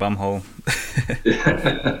check their bumhole.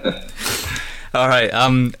 All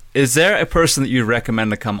right. Is there a person that you recommend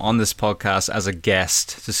to come on this podcast as a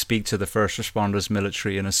guest to speak to the first responders,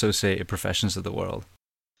 military, and associated professions of the world?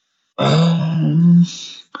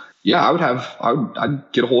 Yeah, I'd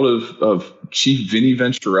get a hold of Chief Vinnie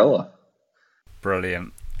Venturella.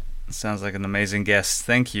 Brilliant. Sounds like an amazing guest.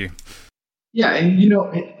 Thank you. Yeah, and you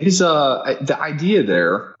know, his the idea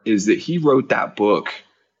there is that he wrote that book,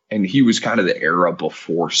 and he was kind of the era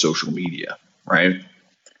before social media, right?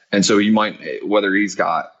 And so he might, whether he's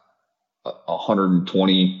got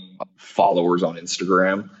 120 followers on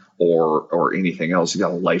Instagram or anything else. You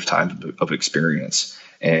got a lifetime of experience.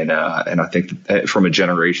 And I think that from a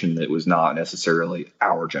generation that was not necessarily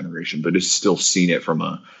our generation, but has still seen it from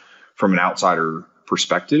an outsider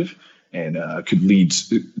perspective, and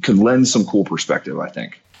could lend some cool perspective, I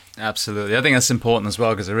think. Absolutely. I think that's important as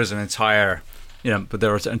well, because there is an entire, but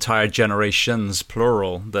there are entire generations,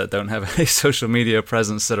 plural, that don't have a social media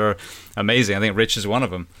presence that are amazing. I think Rich is one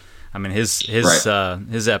of them. I mean, his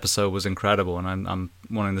episode was incredible, and I'm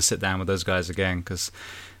wanting to sit down with those guys again, because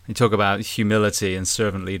you talk about humility and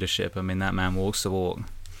servant leadership. I mean, that man walks the walk.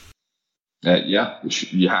 Yeah,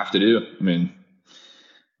 which you have to do. I mean,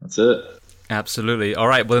 that's it. Absolutely. All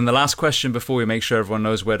right. Well, then the last question before we make sure everyone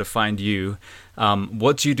knows where to find you,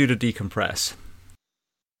 what do you do to decompress?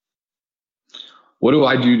 What do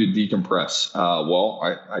I do to decompress? Well,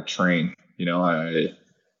 I train.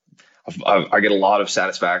 I get a lot of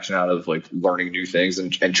satisfaction out of like learning new things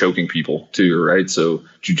and choking people too, right? So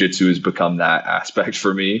jiu-jitsu has become that aspect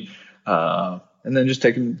for me. And then just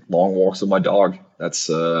taking long walks with my dog. That's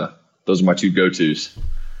those are my two go-tos.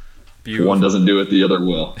 Beautiful. If one doesn't do it, the other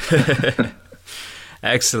will.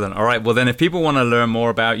 Excellent. All right. Well, then if people want to learn more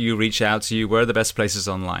about you, reach out to you, where are the best places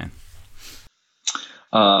online?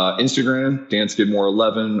 Instagram, Dan Skidmore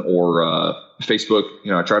 11, or Facebook.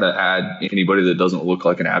 I try to add anybody that doesn't look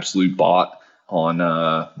like an absolute bot on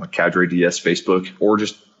my Cadre DS Facebook, or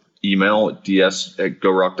just email at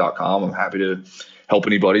ds@goruck.com. I'm happy to help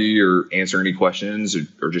anybody or answer any questions,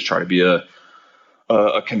 or just try to be a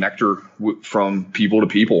connector from people to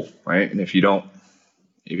people, right? And if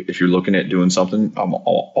you're looking at doing something, I'm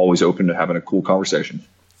always open to having a cool conversation.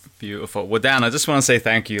 Beautiful. Well, Dan, I just want to say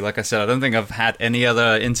thank you. Like I said, I don't think I've had any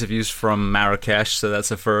other interviews from Marrakesh, so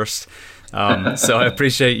that's a first. So I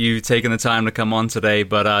appreciate you taking the time to come on today.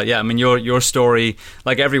 But yeah, I mean, your story,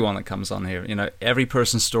 like everyone that comes on here, every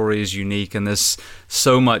person's story is unique, and there's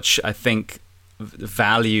so much, I think,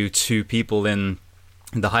 value to people in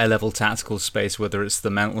the high-level tactical space, whether it's the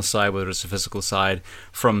mental side, whether it's the physical side,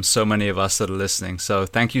 from so many of us that are listening. So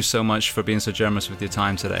thank you so much for being so generous with your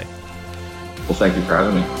time today. Well, thank you for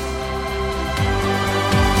having me.